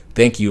Compton.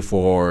 Thank you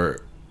for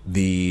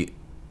the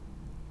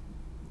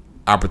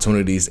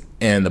opportunities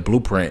and the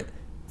blueprint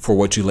for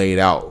what you laid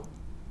out,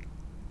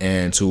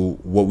 and to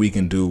what we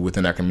can do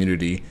within our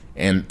community,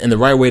 and the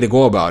right way to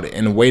go about it,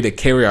 and the way to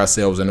carry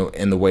ourselves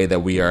in the way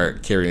that we are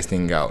carrying this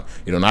thing out.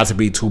 Not to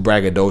be too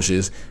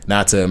braggadocious,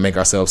 not to make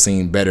ourselves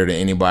seem better than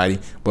anybody,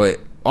 but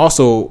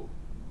also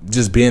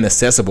just being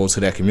accessible to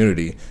that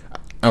community.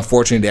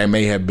 Unfortunately, that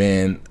may have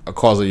been a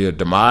cause of your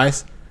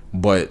demise,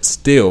 but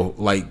still,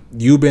 like,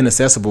 you being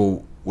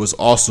accessible was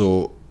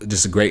also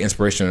just a great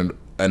inspiration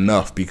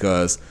enough,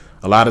 because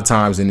a lot of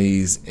times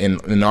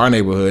in our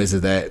neighborhoods is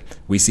that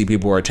we see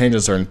people are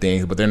changing certain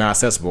things, but they're not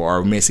accessible,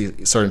 or we may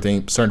see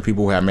certain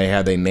people who may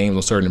have their names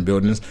on certain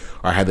buildings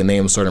or have the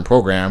name of certain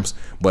programs,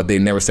 but they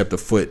never stepped a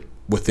foot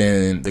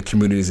within the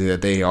communities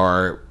that they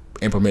are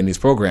implementing these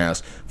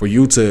programs. For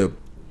you to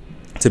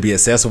be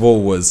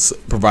accessible was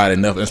provide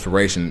enough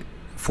inspiration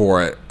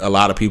for a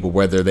lot of people,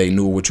 whether they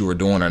knew what you were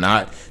doing or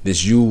not.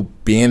 This you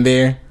being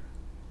there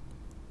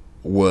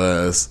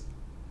was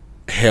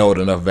held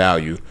enough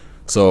value.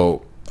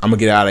 So I'm gonna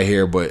get out of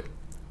here, but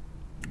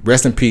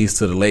rest in peace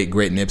to the late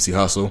great Nipsey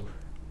Hussle.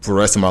 For the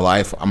rest of my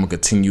life, I'm gonna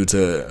continue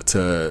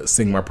to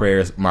sing my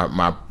prayers,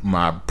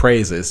 my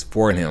praises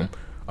for him.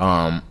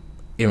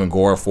 Even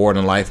going forward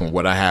in life and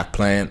what I have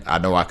planned, I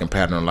know I can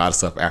pattern a lot of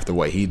stuff after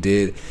what he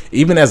did.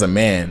 Even as a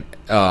man,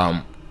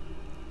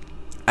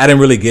 I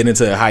didn't really get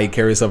into how he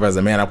carried himself as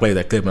a man. I played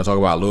that clip and I talk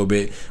about it a little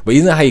bit, but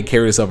even how he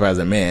carried himself as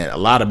a man, a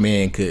lot of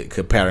men could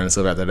pattern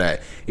himself after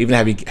that. Even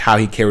how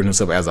he carried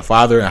himself as a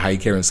father and how he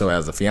carried himself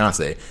as a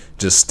fiance.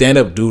 Just stand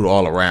up dude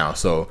all around.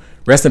 So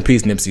rest in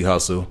peace, Nipsey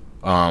Hussle.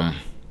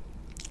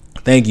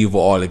 Thank you for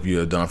all that you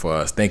have done for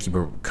us. Thank you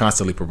for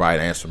constantly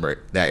providing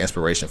that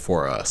inspiration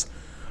for us.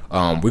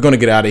 We're going to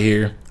get out of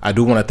here. I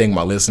do want to thank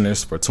my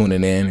listeners for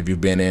tuning in. If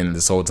you've been in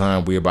this whole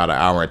time, we're about an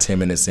hour and 10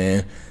 minutes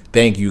in.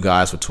 Thank you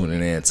guys for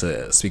tuning in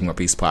to Speaking My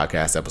Peace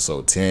Podcast,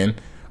 episode 10.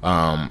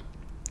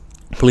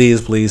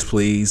 Please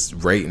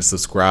rate and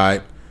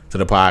subscribe to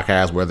the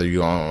podcast, whether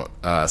you're on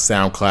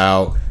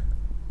SoundCloud,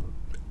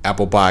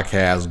 Apple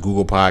Podcasts,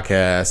 Google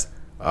Podcasts,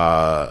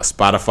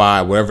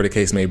 Spotify, whatever the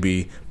case may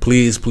be.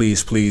 Please,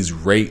 please, please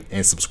rate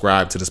and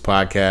subscribe to this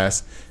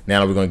podcast.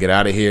 Now we're going to get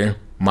out of here.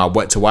 My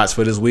what to watch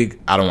for this week,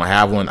 I don't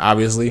have one,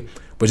 obviously.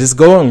 But just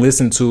go and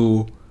listen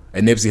to a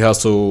Nipsey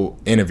Hussle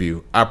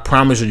interview. I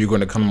promise you're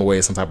going to come away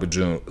with some type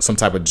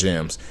of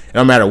gems. It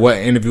don't matter what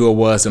interview it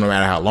was. It don't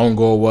matter how long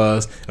ago it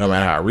was. It don't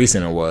matter how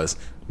recent it was.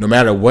 No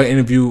matter what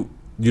interview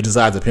you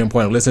decide to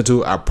pinpoint and listen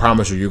to, I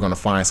promise you're going to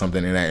find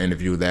something in that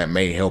interview that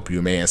may help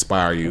you, may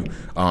inspire you.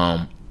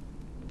 And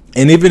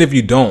even if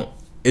you don't,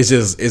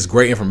 it's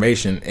great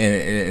information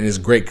and it's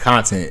great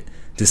content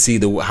to see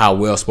how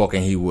well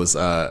spoken he was,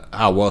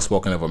 how well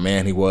spoken of a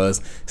man he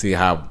was. See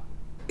how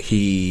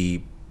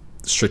he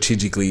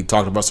strategically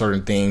talked about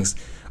certain things,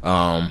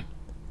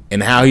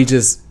 and how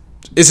it's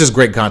just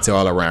great content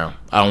all around.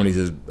 I don't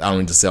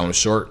need to sell him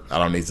short. I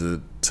don't need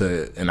to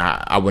and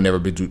I would never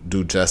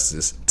do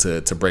justice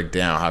to break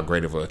down how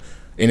great of a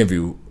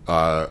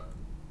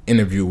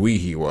interviewee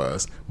he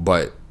was.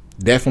 But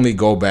definitely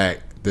go back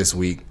this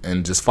week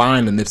and just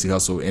find the Nipsey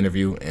Hussle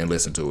interview and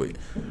listen to it.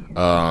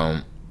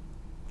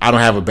 I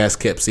don't have a best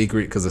kept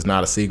secret because it's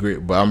not a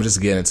secret, but I'm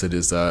just getting into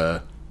this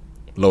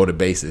Loaded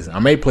Bases. I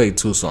may play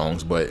 2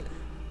 songs, but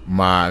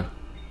my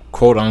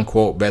quote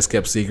unquote best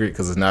kept secret,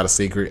 because it's not a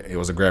secret, it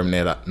was a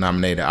Grammy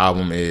nominated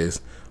album,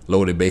 is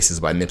Loaded Bases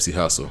by Nipsey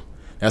Hussle.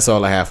 That's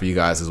all I have for you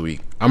guys this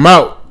week. I'm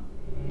out.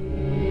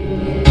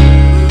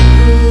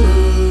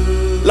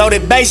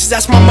 Loaded Bases,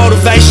 that's my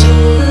motivation.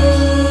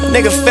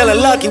 Nigga feeling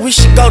lucky, we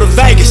should go to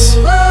Vegas.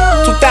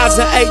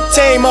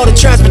 2018 motor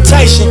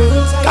transportation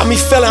got me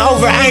feeling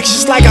over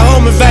anxious like a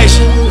home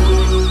invasion.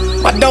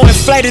 My dough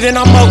inflated and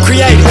I'm more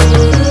creative.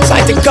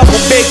 Signed a couple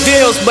big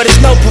deals, but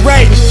it's no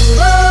parade.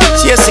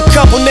 See, it's a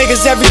couple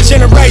niggas every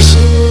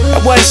generation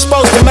that wasn't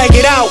supposed to make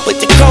it out, but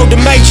they code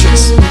the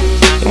matrix.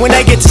 And when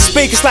they get to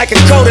speak, it's like a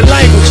coded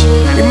language.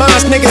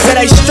 Reminds niggas that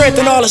they strength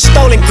and all the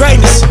stolen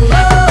greatness.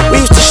 We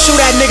used to shoot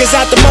at niggas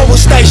at the mobile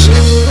station.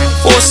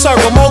 Full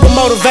circle, mogul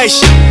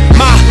motivation.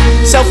 My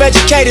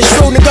self-educated,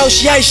 shrewd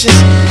negotiations.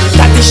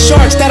 Got these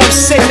sharks that I'm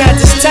sitting at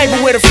this table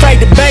with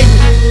afraid to bait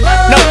me.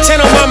 No 10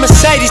 on my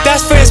Mercedes,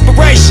 that's for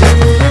inspiration.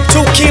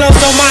 2 kilos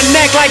on my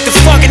neck like the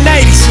fucking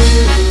 80s.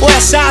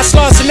 Westside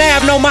Slauson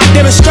Ave, know my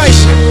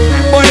demonstration.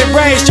 Born and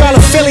raised, y'all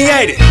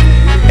affiliated.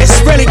 It's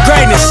really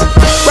greatness.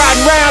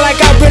 Riding around like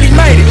I really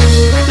made it.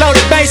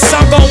 Loaded Bases,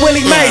 I'm gon'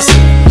 Willie Mason.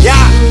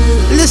 Yeah.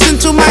 Listen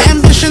to my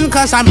ambition,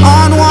 cause I'm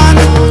on one.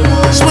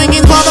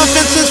 Swinging for the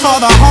fences for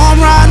the home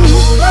run.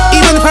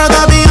 Even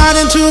further beyond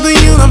into the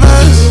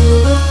universe.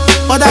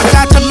 But I've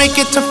got to make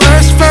it to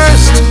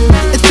first.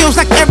 It feels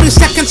like every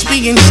second's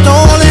being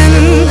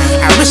stolen.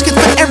 I risk it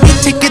for every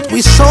ticket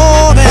we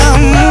sold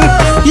them.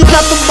 You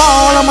got the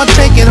ball, I'ma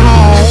take it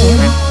home.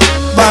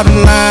 Bottom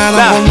line,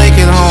 I'm gonna make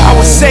it home. I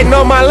was sitting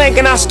on my link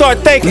and I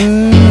start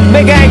thinking,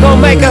 nigga ain't gonna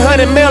make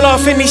 100 mil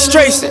off in these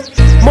streets.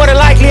 More than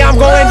likely I'm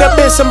gonna end up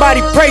in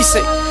somebody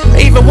precinct.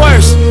 Even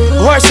worse,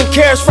 horse and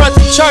carrots front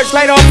the church,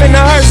 laid off in the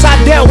hearse, I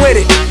dealt with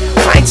it.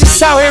 I ain't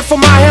just out here for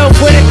my health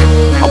with it.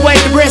 I weighed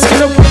the risk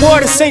and the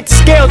reward and sink the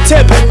scale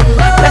tipping.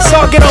 Let's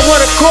all get on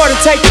one accord and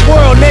take the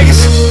world,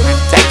 niggas.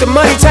 Take the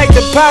money, take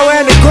the power,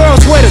 and the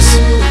girls with us.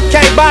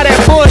 Can't buy that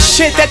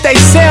bullshit that they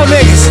sell,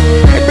 niggas.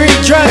 They breed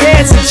drug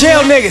heads and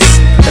jail niggas.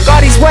 Look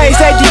all these ways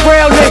they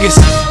derail niggas.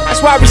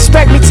 That's why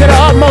respect me to the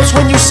utmost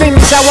when you see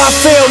me's how I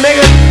feel,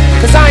 nigga.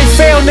 Cause I ain't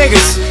fail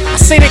niggas. I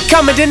seen it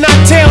coming, did not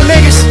tell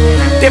niggas.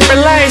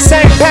 Different lanes,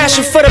 same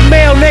passion for the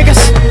male niggas.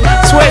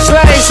 Switch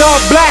lanes, all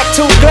black,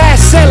 2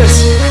 glass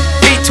ceilings.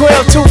 V12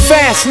 too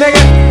fast,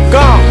 nigga.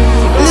 Gone.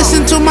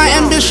 Listen to my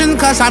ambition,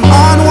 cause I'm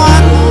on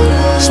one.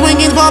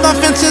 Swinging for the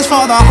fences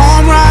for the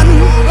home run.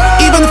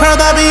 Even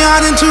further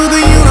beyond into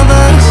the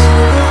universe.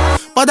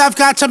 But I've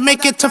got to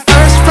make it to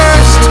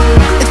first.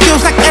 It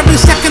feels like every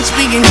second's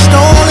being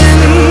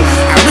stolen.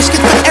 I risk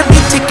it for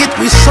every ticket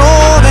we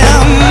sold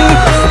them.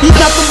 You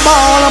got the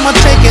ball, I'ma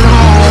take it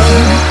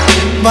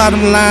home.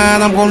 Bottom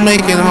line, I'm gonna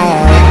make it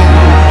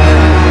home.